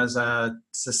some as a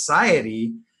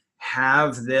society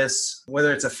have this,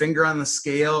 whether it's a finger on the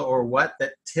scale or what,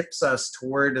 that tips us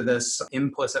toward this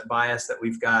implicit bias that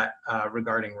we've got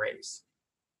regarding race.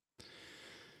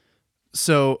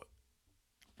 So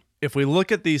if we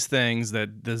look at these things,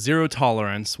 that the zero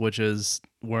tolerance, which is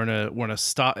we're gonna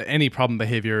stop any problem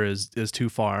behavior is too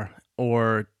far,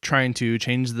 or trying to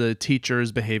change the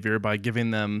teacher's behavior by giving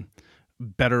them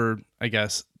better, I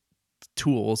guess,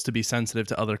 tools to be sensitive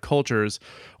to other cultures,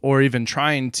 or even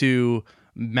trying to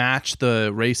match the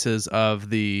races of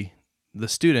the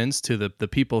students to the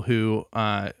people who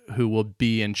will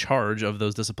be in charge of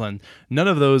those disciplines. None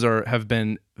of those have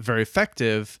been very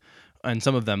effective, and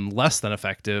some of them less than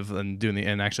effective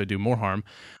and actually do more harm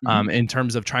in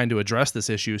terms of trying to address this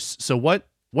issue. So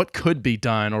what could be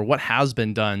done, or what has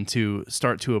been done to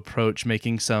start to approach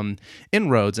making some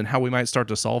inroads, and how we might start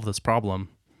to solve this problem?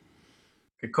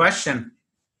 Good question.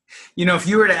 If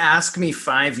you were to ask me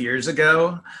 5 years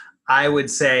ago, I would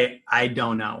say, I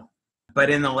don't know. But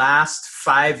in the last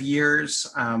 5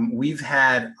 years, we've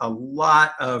had a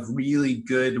lot of really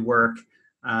good work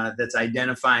that's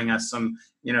identifying us some,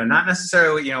 not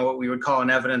necessarily, what we would call an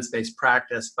evidence-based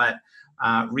practice, but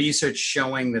research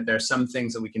showing that there are some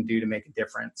things that we can do to make a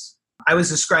difference. I was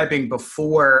describing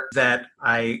before that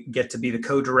I get to be the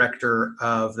co-director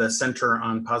of the Center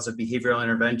on Positive Behavioral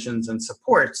Interventions and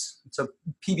Supports. So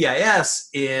PBIS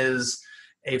is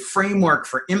a framework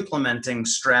for implementing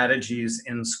strategies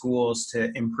in schools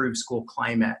to improve school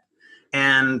climate.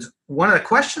 And one of the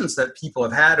questions that people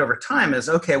have had over time is,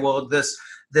 okay, well, this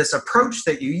this approach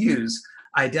that you use,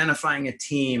 identifying a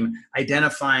team,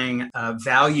 identifying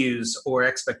values or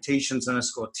expectations in a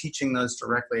school, teaching those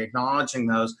directly, acknowledging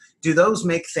those, do those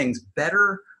make things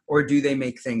better or do they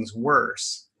make things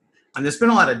worse? And there's been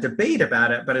a lot of debate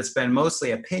about it, but it's been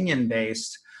mostly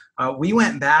opinion-based. We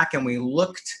went back and we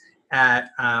looked at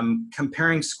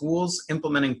comparing schools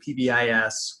implementing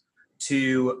PBIS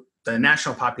to the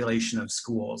national population of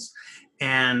schools.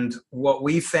 And what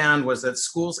we found was that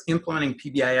schools implementing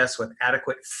PBIS with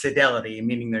adequate fidelity,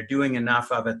 meaning they're doing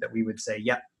enough of it that we would say,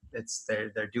 yep,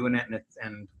 they're doing it,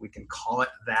 and we can call it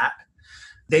that.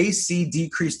 They see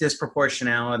decreased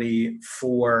disproportionality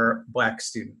for Black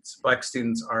students. Black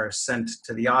students are sent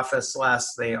to the office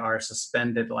less, they are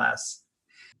suspended less.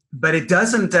 But it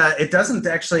doesn't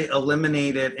actually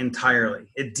eliminate it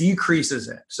entirely. It decreases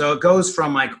it. So it goes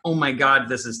from like, oh my God,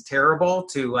 this is terrible,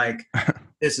 to like,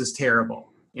 this is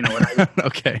terrible. You know what I mean?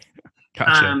 Okay.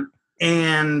 Gotcha.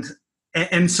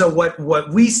 And so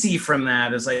what we see from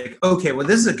that is like, okay, well,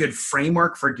 this is a good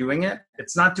framework for doing it.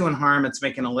 It's not doing harm. It's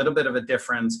making a little bit of a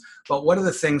difference. But what are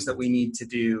the things that we need to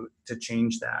do to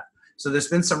change that? So there's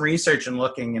been some research in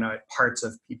looking, at parts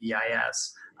of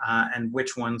PBIS and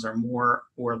which ones are more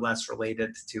or less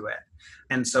related to it.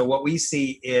 And so what we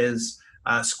see is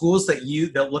schools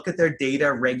that look at their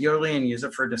data regularly and use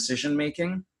it for decision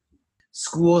making.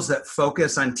 Schools that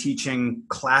focus on teaching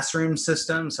classroom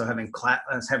systems, so having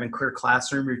clear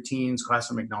classroom routines,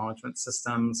 classroom acknowledgement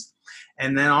systems,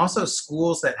 and then also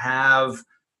schools that have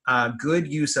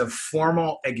good use of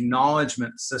formal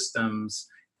acknowledgement systems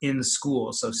in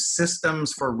schools, so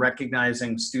systems for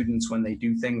recognizing students when they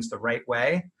do things the right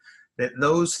way. That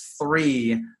those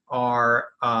three are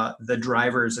the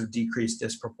drivers of decreased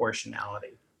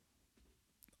disproportionality.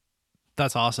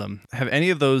 That's awesome. Have any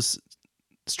of those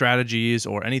strategies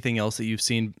or anything else that you've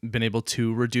seen been able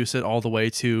to reduce it all the way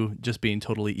to just being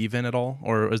totally even at all,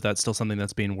 or is that still something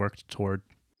that's being worked toward?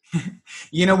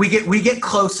 We get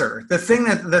closer. The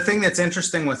thing that's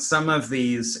interesting with some of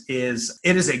these is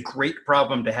it is a great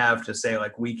problem to have, to say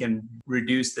like we can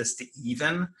reduce this to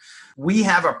even. We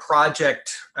have a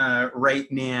project right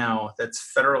now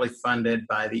that's federally funded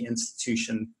by the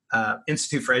Institute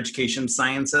for Education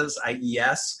Sciences,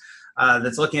 IES,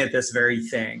 that's looking at this very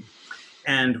thing.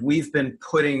 And we've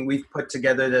put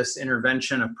together this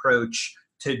intervention approach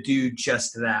to do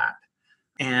just that.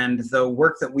 And the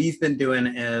work that we've been doing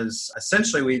is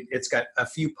essentially it's got a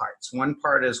few parts. One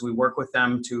part is we work with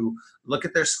them to look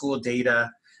at their school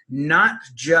data, not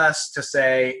just to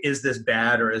say, is this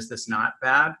bad or is this not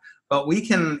bad? But we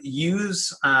can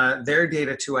use their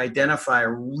data to identify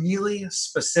really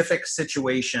specific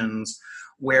situations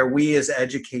where we as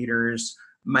educators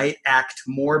might act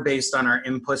more based on our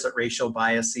implicit racial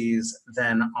biases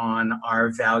than on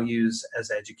our values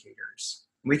as educators.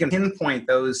 We can pinpoint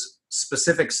those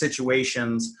specific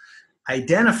situations,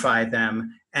 identify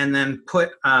them, and then put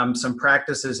some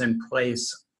practices in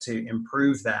place to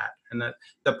improve that. And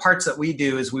the parts that we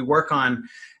do is we work on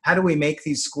how do we make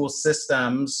these school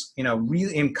systems,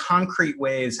 really in concrete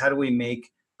ways, how do we make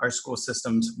our school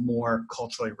systems more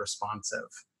culturally responsive?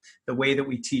 The way that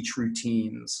we teach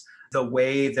routines, the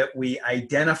way that we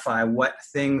identify what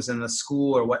things in the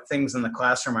school or what things in the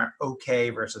classroom are okay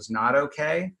versus not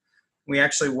okay. We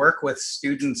actually work with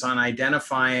students on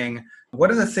identifying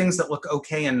what are the things that look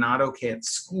okay and not okay at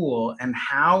school, and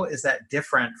how is that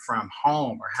different from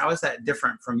home, or how is that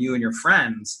different from you and your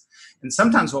friends? And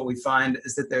sometimes what we find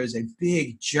is that there's a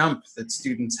big jump that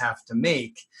students have to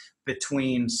make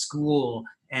between school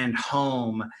and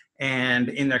home and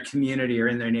in their community or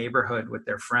in their neighborhood with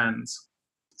their friends.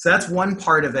 So that's one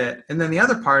part of it. And then the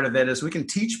other part of it is we can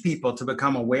teach people to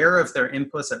become aware of their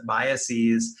implicit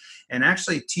biases and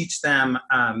actually teach them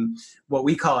what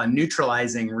we call a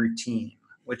neutralizing routine,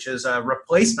 which is a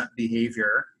replacement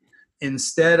behavior.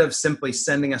 Instead of simply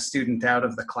sending a student out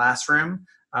of the classroom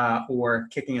or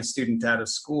kicking a student out of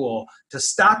school, to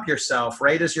stop yourself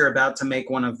right as you're about to make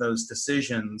one of those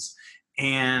decisions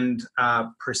and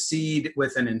proceed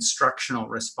with an instructional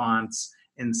response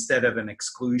instead of an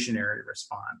exclusionary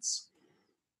response.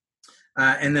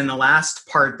 And then the last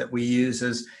part that we use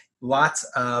is lots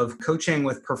of coaching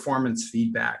with performance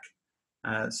feedback.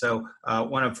 So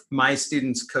one of my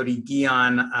students, Cody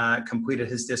Guion, completed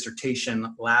his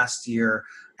dissertation last year,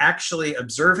 actually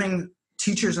observing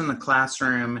teachers in the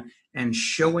classroom and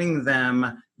showing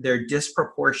them their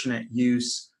disproportionate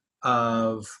use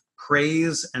of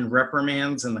praise and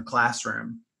reprimands in the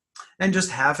classroom. And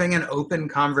just having an open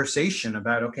conversation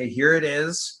about, okay, here it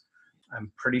is.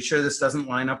 I'm pretty sure this doesn't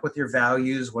line up with your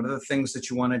values. What are the things that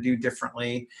you want to do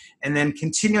differently? And then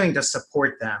continuing to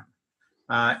support them.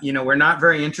 We're not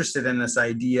very interested in this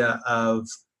idea of,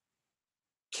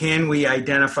 can we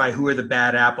identify who are the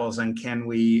bad apples and can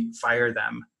we fire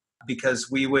them? Because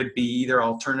we would be either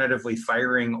alternatively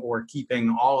firing or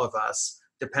keeping all of us,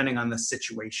 depending on the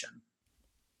situation.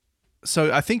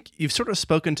 So I think you've sort of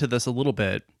spoken to this a little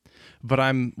bit, but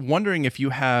I'm wondering if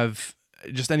you have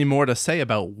just any more to say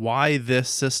about why this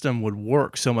system would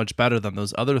work so much better than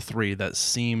those other three that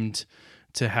seemed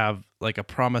to have like a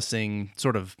promising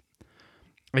sort of,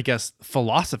 I guess,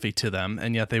 philosophy to them,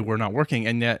 and yet they were not working.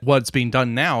 And yet what's being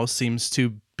done now seems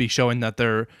to be showing that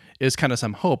there is kind of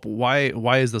some hope. Why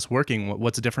is this working?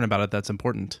 What's different about it that's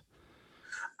important?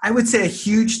 I would say a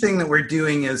huge thing that we're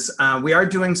doing is we are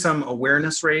doing some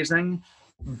awareness raising,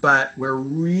 but we're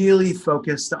really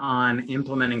focused on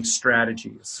implementing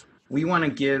strategies. We want to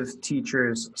give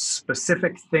teachers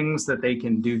specific things that they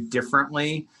can do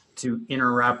differently to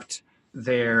interrupt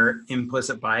their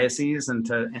implicit biases and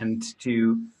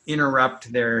to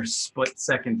interrupt their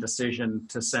split-second decision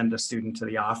to send a student to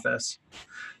the office.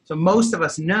 So most of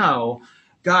us know,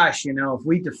 gosh, if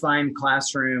we define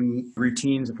classroom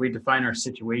routines, if we define our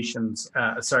situations,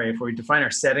 if we define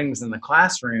our settings in the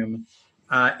classroom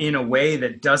in a way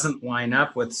that doesn't line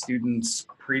up with students'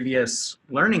 previous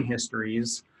learning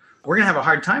histories, we're going to have a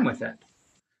hard time with it.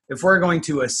 If we're going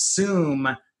to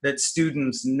assume that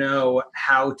students know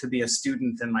how to be a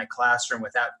student in my classroom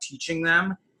without teaching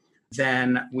them,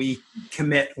 then we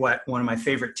commit what one of my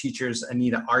favorite teachers,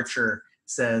 Anita Archer,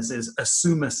 says is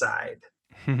assume-icide.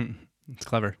 It's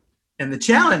clever. And the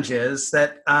challenge is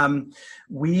that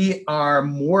we are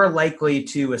more likely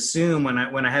to assume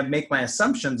when I make my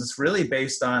assumptions, it's really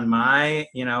based on my,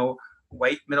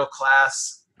 white middle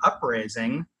class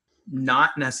upraising, not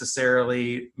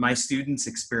necessarily my students'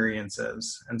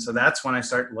 experiences. And so that's when I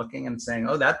start looking and saying,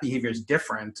 oh, that behavior is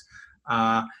different.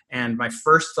 And my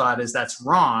first thought is that's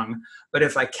wrong. But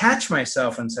if I catch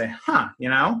myself and say,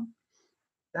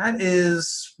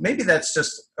 maybe that's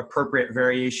just appropriate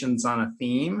variations on a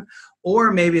theme,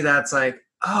 or maybe that's like,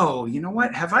 oh, you know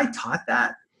what? Have I taught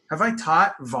that? Have I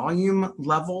taught volume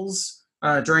levels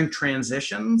during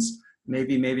transitions?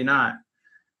 Maybe, maybe not.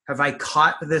 Have I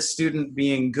caught this student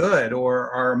being good, or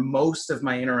are most of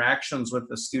my interactions with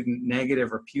the student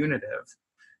negative or punitive?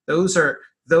 Those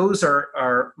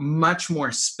are much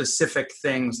more specific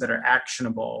things that are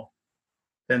actionable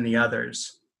than the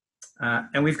others.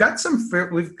 And we've got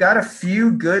a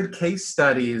few good case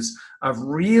studies of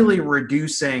really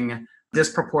reducing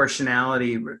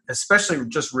disproportionality, especially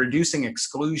just reducing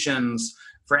exclusions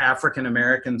for African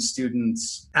American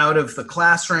students out of the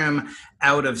classroom,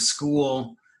 out of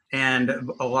school. And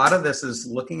a lot of this is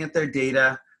looking at their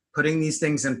data, putting these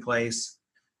things in place,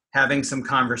 having some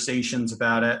conversations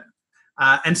about it.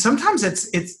 And sometimes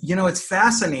it's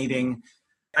fascinating.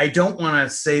 I don't want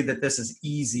to say that this is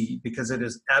easy, because it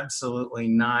is absolutely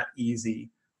not easy.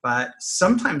 But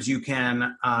sometimes you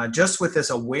can, just with this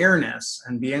awareness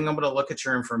and being able to look at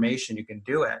your information, you can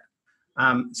do it.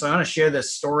 So I want to share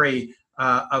this story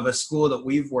of a school that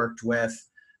we've worked with.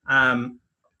 And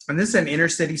this is an inner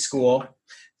city school.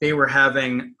 They were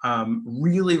having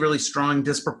really, really strong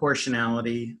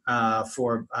disproportionality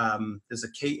there's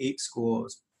a K-8 school. It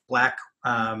was black,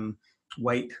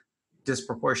 white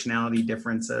disproportionality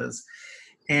differences.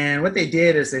 And what they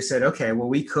did is they said, okay, well,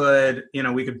 we could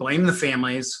blame the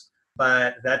families,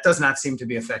 but that does not seem to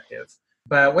be effective.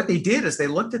 But what they did is they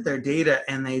looked at their data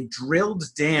and they drilled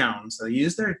down. So they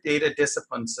used their data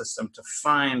discipline system to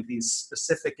find these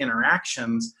specific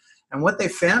interactions. And what they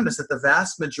found is that the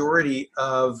vast majority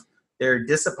of their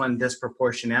discipline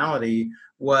disproportionality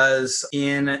was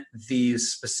in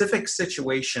these specific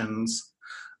situations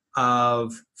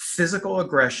of physical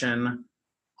aggression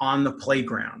on the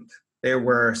playground. And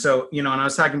I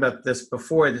was talking about this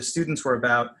before, the students were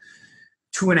about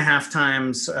 2.5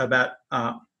 times,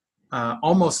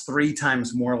 almost 3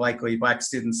 times more likely black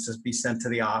students to be sent to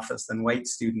the office than white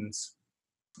students.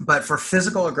 But for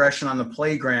physical aggression on the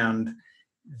playground,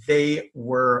 they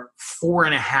were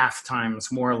 4.5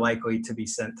 times more likely to be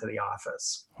sent to the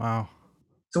office. Wow.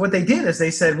 So what they did is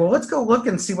they said, well, let's go look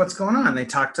and see what's going on. They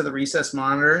talked to the recess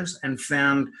monitors and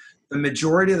found the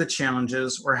majority of the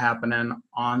challenges were happening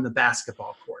on the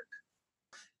basketball court.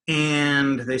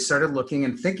 And they started looking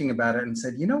and thinking about it and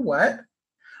said, you know what?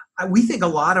 We think a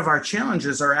lot of our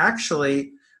challenges are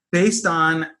actually based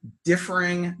on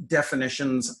differing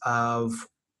definitions of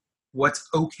what's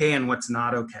okay and what's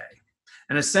not okay.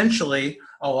 And essentially,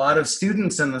 a lot of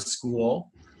students in the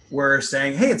school were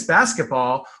saying, hey, it's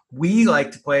basketball. We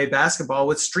like to play basketball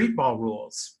with street ball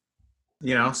rules.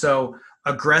 So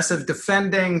aggressive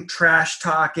defending, trash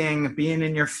talking, being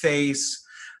in your face.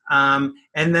 And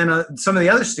then some of the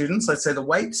other students, let's say the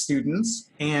white students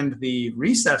and the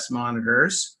recess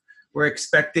monitors, were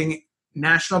expecting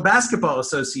National Basketball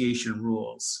Association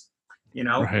rules.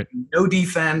 Right. No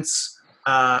defense,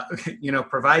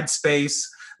 provide space,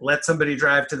 let somebody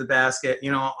drive to the basket,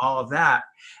 all of that.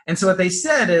 And so what they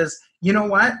said is, you know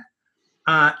what?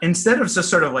 Instead of just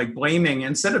sort of like blaming,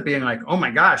 instead of being like, oh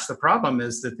my gosh, the problem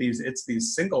is that it's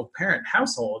these single parent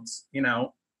households,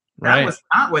 that was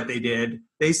not what they did.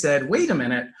 They said, wait a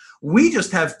minute, we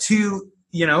just have two,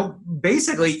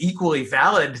 basically equally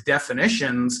valid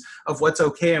definitions of what's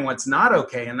okay and what's not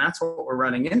okay. And that's what we're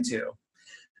running into.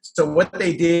 So what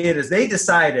they did is they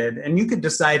decided, and you could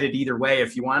decide it either way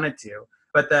if you wanted to,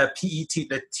 but the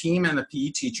team and the PE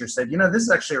teacher said, this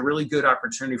is actually a really good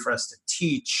opportunity for us to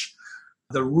teach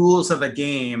the rules of a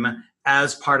game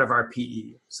as part of our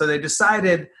PE. So they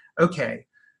decided, okay,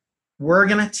 we're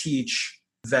going to teach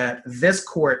that this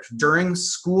court during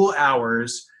school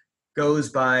hours goes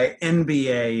by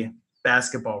NBA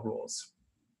basketball rules.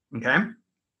 Okay?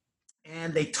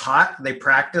 And they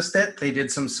practiced it. They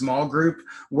did some small group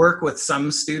work with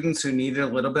some students who needed a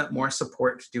little bit more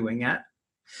support doing it.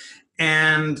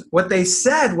 And what they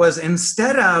said was,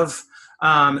 instead of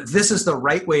this is the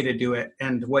right way to do it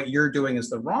and what you're doing is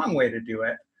the wrong way to do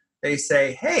it, they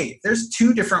say, hey, there's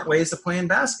two different ways of playing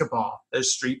basketball.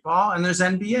 There's street ball and there's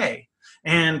NBA.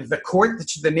 And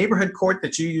the neighborhood court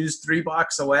that you use 3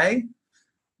 blocks away,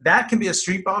 that can be a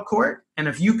street ball court. And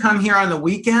if you come here on the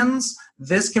weekends,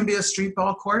 this can be a street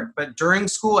ball court. But during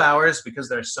school hours, because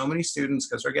there's so many students,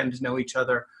 because we're getting to know each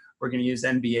other, we're going to use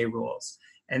NBA rules.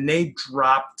 And they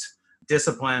dropped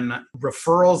discipline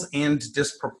referrals and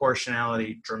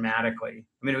disproportionality dramatically.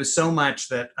 I mean, it was so much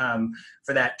that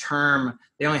for that term,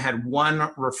 they only had 1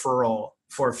 referral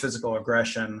for physical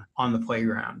aggression on the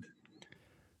playground.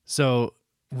 So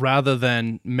rather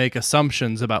than make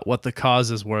assumptions about what the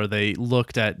causes were, they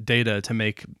looked at data to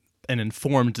make an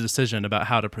informed decision about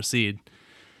how to proceed.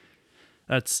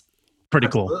 That's pretty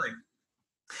Absolutely. cool.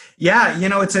 Yeah,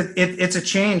 it's a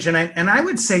change, and I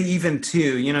would say even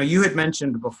too, you had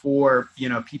mentioned before,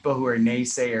 people who are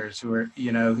naysayers,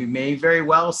 who may very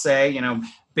well say,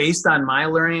 based on my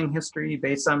learning history,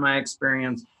 based on my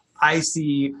experience, I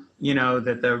see,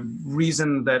 that the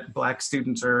reason that Black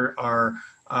students are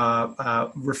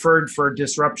referred for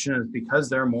disruption is because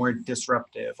they're more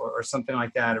disruptive or something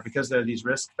like that, or because there are these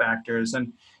risk factors.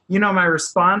 And, my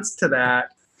response to that,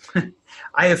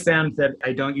 I have found that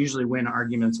I don't usually win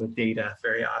arguments with data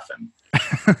very often.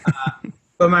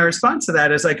 But my response to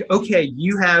that is like, okay,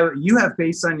 you have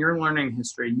based on your learning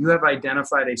history, you have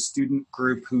identified a student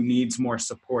group who needs more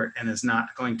support and is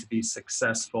not going to be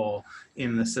successful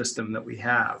in the system that we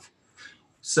have.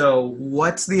 So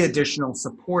what's the additional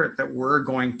support that we're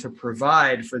going to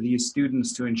provide for these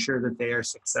students to ensure that they are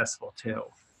successful too?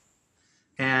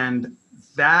 And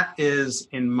that is,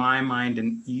 in my mind,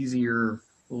 an easier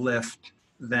lift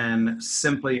than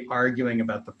simply arguing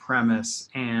about the premise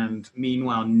and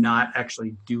meanwhile not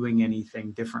actually doing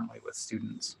anything differently with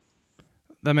students.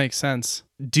 That makes sense.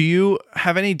 Do you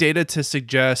have any data to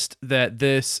suggest that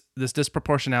this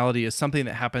disproportionality is something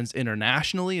that happens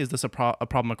internationally? Is this a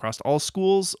problem across all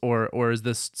schools, or is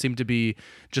this seem to be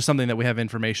just something that we have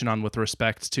information on with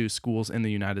respect to schools in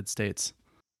the United States?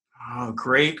 Oh,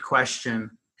 great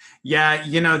question. Yeah,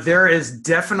 there is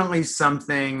definitely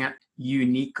something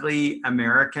uniquely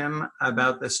American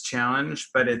about this challenge,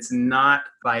 but it's not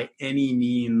by any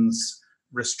means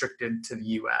restricted to the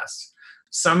US.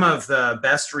 Some of the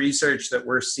best research that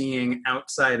we're seeing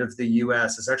outside of the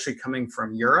US is actually coming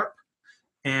from Europe.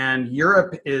 And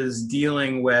Europe is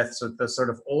dealing with, so the sort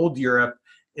of old Europe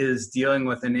is dealing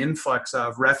with an influx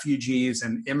of refugees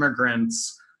and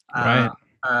immigrants, Right.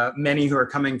 Many who are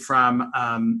coming from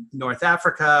North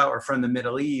Africa or from the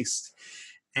Middle East.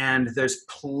 And there's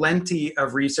plenty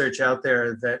of research out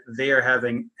there that they are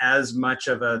having as much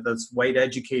of those white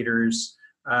educators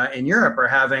in Europe are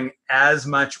having as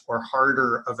much or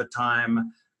harder of a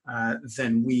time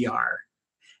than we are.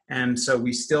 And so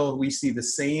we see the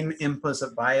same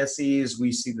implicit biases.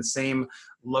 We see the same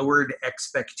lowered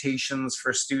expectations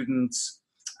for students.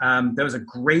 There was a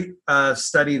great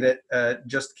study that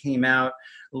just came out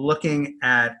looking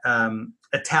at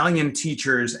Italian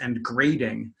teachers and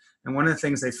grading. And one of the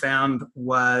things they found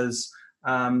was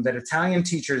that Italian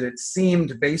teachers, it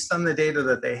seemed, based on the data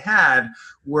that they had,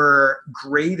 were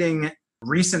grading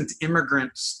recent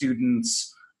immigrant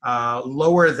students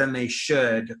lower than they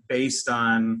should based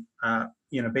on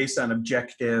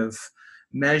objective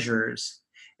measures.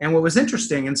 And what was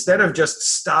interesting, instead of just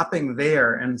stopping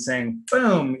there and saying,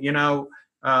 boom,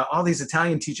 all these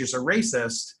Italian teachers are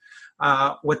racist,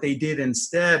 what they did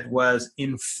instead was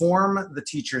inform the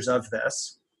teachers of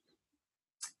this.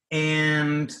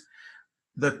 And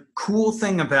the cool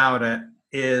thing about it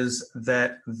is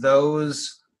that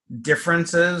those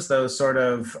differences, those sort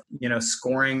of,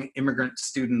 scoring immigrant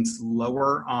students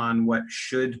lower on what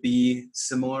should be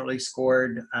similarly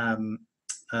scored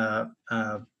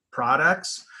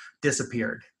products,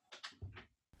 disappeared.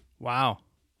 Wow.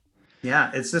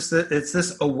 Yeah, it's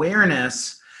this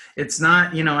awareness. It's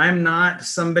not, I'm not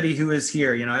somebody who is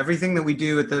here. Everything that we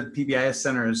do at the PBIS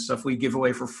Center is stuff we give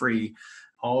away for free.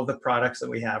 All of the products that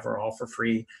we have are all for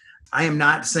free. I am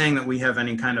not saying that we have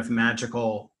any kind of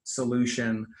magical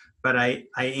solution, but I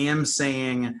am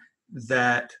saying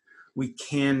that we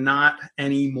cannot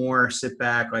anymore sit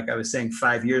back, like I was saying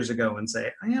 5 years ago, and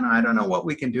say, I don't know what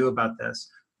we can do about this.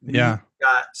 Yeah. We've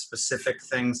got specific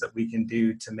things that we can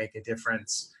do to make a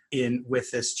difference with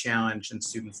this challenge in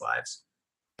students' lives.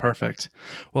 Perfect.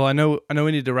 Well, I know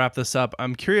we need to wrap this up.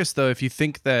 I'm curious though, if you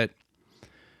think that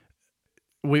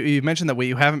you mentioned that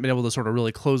you haven't been able to sort of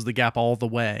really close the gap all the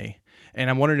way. And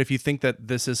I'm wondering if you think that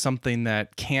this is something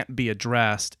that can't be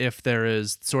addressed if there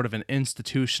is sort of an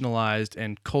institutionalized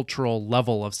and cultural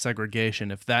level of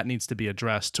segregation, if that needs to be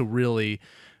addressed to really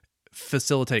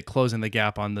facilitate closing the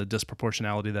gap on the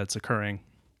disproportionality that's occurring.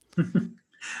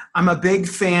 I'm a big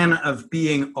fan of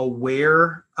being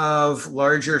aware of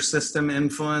larger system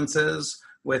influences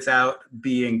without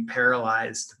being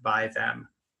paralyzed by them.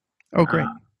 Oh, great.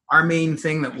 Our main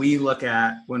thing that we look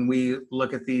at when we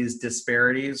look at these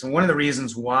disparities, and one of the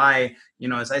reasons why,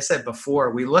 as I said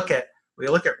before, we look at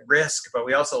risk, but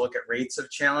we also look at rates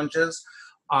of challenges.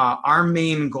 Our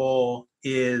main goal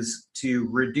is to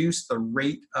reduce the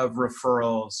rate of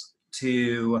referrals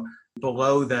to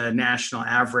below the national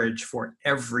average for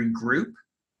every group,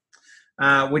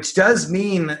 which does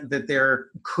mean that there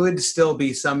could still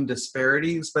be some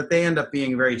disparities, but they end up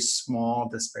being very small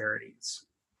disparities.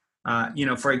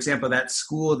 For example, that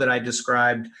school that I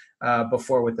described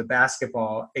before with the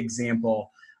basketball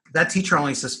example, that teacher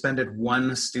only suspended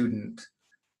one student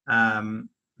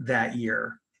that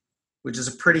year, which is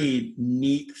a pretty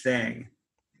neat thing.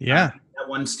 Yeah. That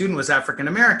one student was African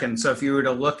American. So if you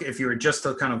were just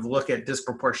to kind of look at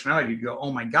disproportionality, you'd go,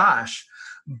 oh my gosh.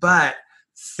 But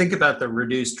think about the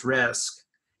reduced risk.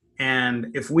 And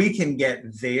if we can get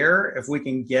there, if we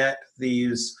can get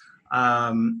these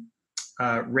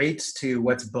rates to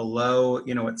what's below,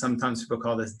 what sometimes people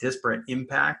call this disparate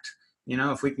impact,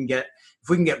 if we can get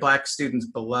Black students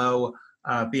below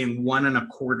being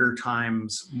 1.25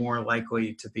 times more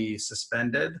likely to be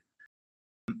suspended,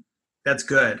 that's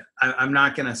good. I'm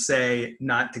not going to say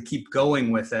not to keep going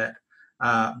with it,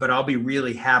 but I'll be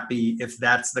really happy if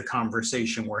that's the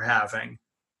conversation we're having,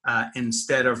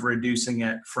 instead of reducing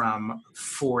it from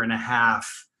 4.5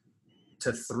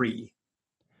 to 3.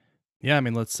 Yeah,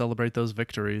 let's celebrate those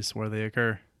victories where they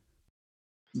occur.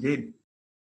 Indeed.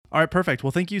 All right, perfect.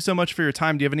 Well, thank you so much for your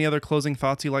time. Do you have any other closing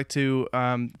thoughts you'd like to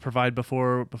provide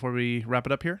before we wrap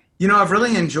it up here? I've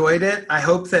really enjoyed it. I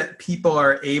hope that people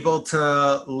are able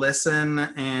to listen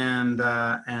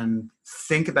and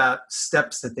think about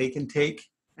steps that they can take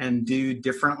and do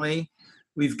differently.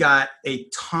 We've got a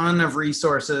ton of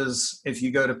resources. If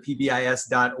you go to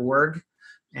pbis.org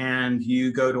and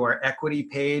you go to our equity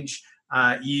page,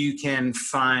 you can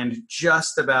find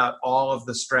just about all of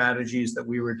the strategies that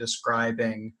we were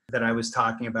describing, that I was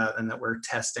talking about, and that we're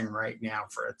testing right now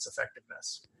for its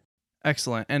effectiveness.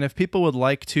 Excellent. And if people would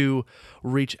like to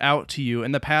reach out to you,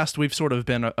 in the past, we've sort of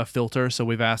been a filter. So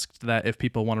we've asked that if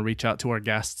people want to reach out to our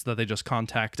guests, that they just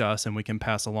contact us and we can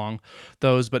pass along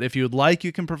those. But if you'd like,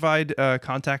 you can provide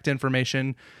contact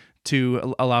information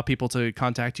to allow people to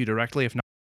contact you directly. If not,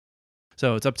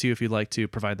 so it's up to you if you'd like to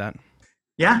provide that.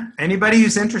 Yeah, anybody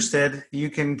who's interested, you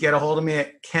can get a hold of me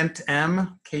at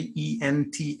KentM,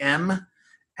 KENTM,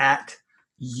 at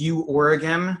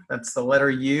UOregon. That's the letter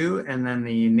U, and then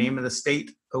the name of the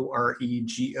state,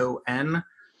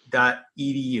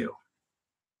 OREGON.edu.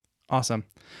 Awesome.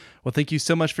 Well, thank you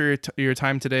so much for your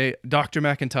time today, Dr.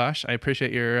 McIntosh. I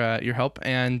appreciate your help,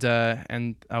 and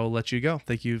I will let you go.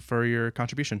 Thank you for your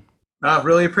contribution.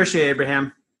 Really appreciate it,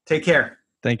 Abraham. Take care.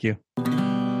 Thank you.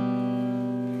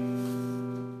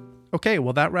 Okay,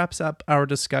 well, that wraps up our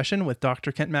discussion with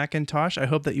Dr. Kent McIntosh. I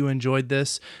hope that you enjoyed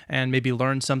this and maybe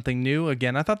learned something new.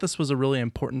 Again, I thought this was a really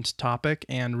important topic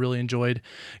and really enjoyed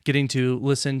getting to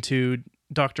listen to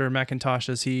Dr. McIntosh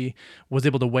as he was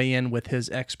able to weigh in with his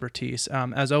expertise.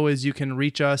 As always, you can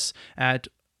reach us at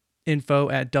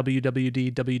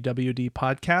info@wwd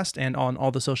podcast and on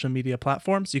all the social media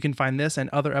platforms. You can find this and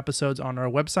other episodes on our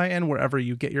website and wherever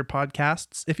you get your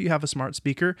podcasts. If you have a smart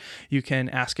speaker, you can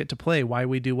ask it to play Why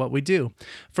We Do What We Do.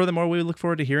 Furthermore, we look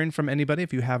forward to hearing from anybody.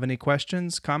 If you have any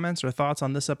questions, comments, or thoughts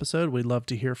on this episode, we'd love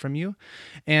to hear from you.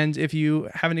 And if you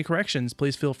have any corrections,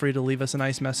 please feel free to leave us a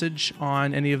nice message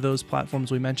on any of those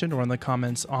platforms we mentioned or in the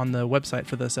comments on the website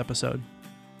for this episode.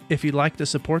 If you'd like to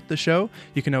support the show,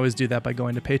 you can always do that by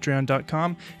going to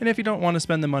patreon.com. And if you don't want to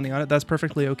spend the money on it, that's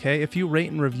perfectly okay. If you rate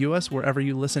and review us wherever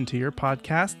you listen to your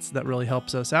podcasts, that really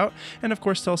helps us out. And of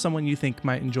course, tell someone you think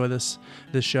might enjoy this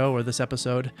show or this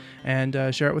episode and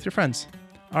share it with your friends.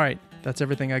 All right, that's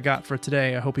everything I got for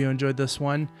today. I hope you enjoyed this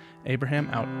one. Abraham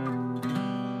out.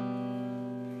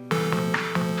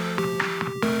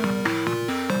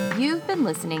 You've been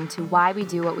listening to Why We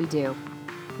Do What We Do.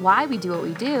 Why We Do What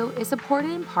We Do is supported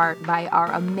in part by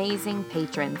our amazing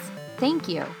patrons. Thank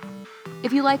you.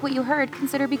 If you like what you heard,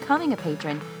 consider becoming a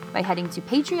patron by heading to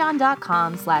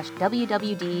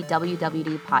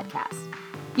patreon.com/WWDWWD podcast.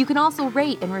 You can also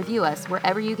rate and review us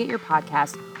wherever you get your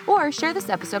podcasts or share this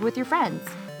episode with your friends.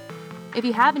 If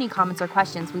you have any comments or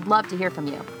questions, we'd love to hear from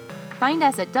you. Find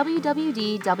us at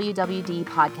WWDWWD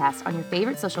podcast on your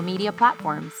favorite social media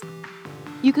platforms.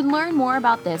 You can learn more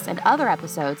about this and other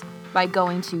episodes by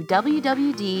going to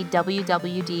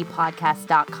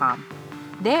www.wwdpodcast.com.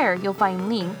 There, you'll find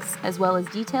links as well as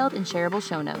detailed and shareable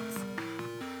show notes.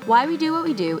 Why We Do What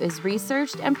We Do is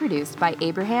researched and produced by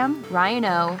Abraham, Ryan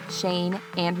O., Shane,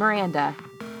 and Miranda.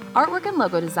 Artwork and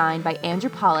logo design by Andrew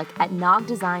Pollock at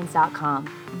nogdesigns.com.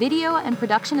 Video and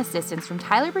production assistance from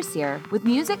Tyler Brasier with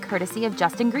music courtesy of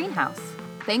Justin Greenhouse.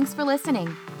 Thanks for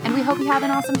listening, and we hope you have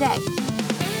an awesome day.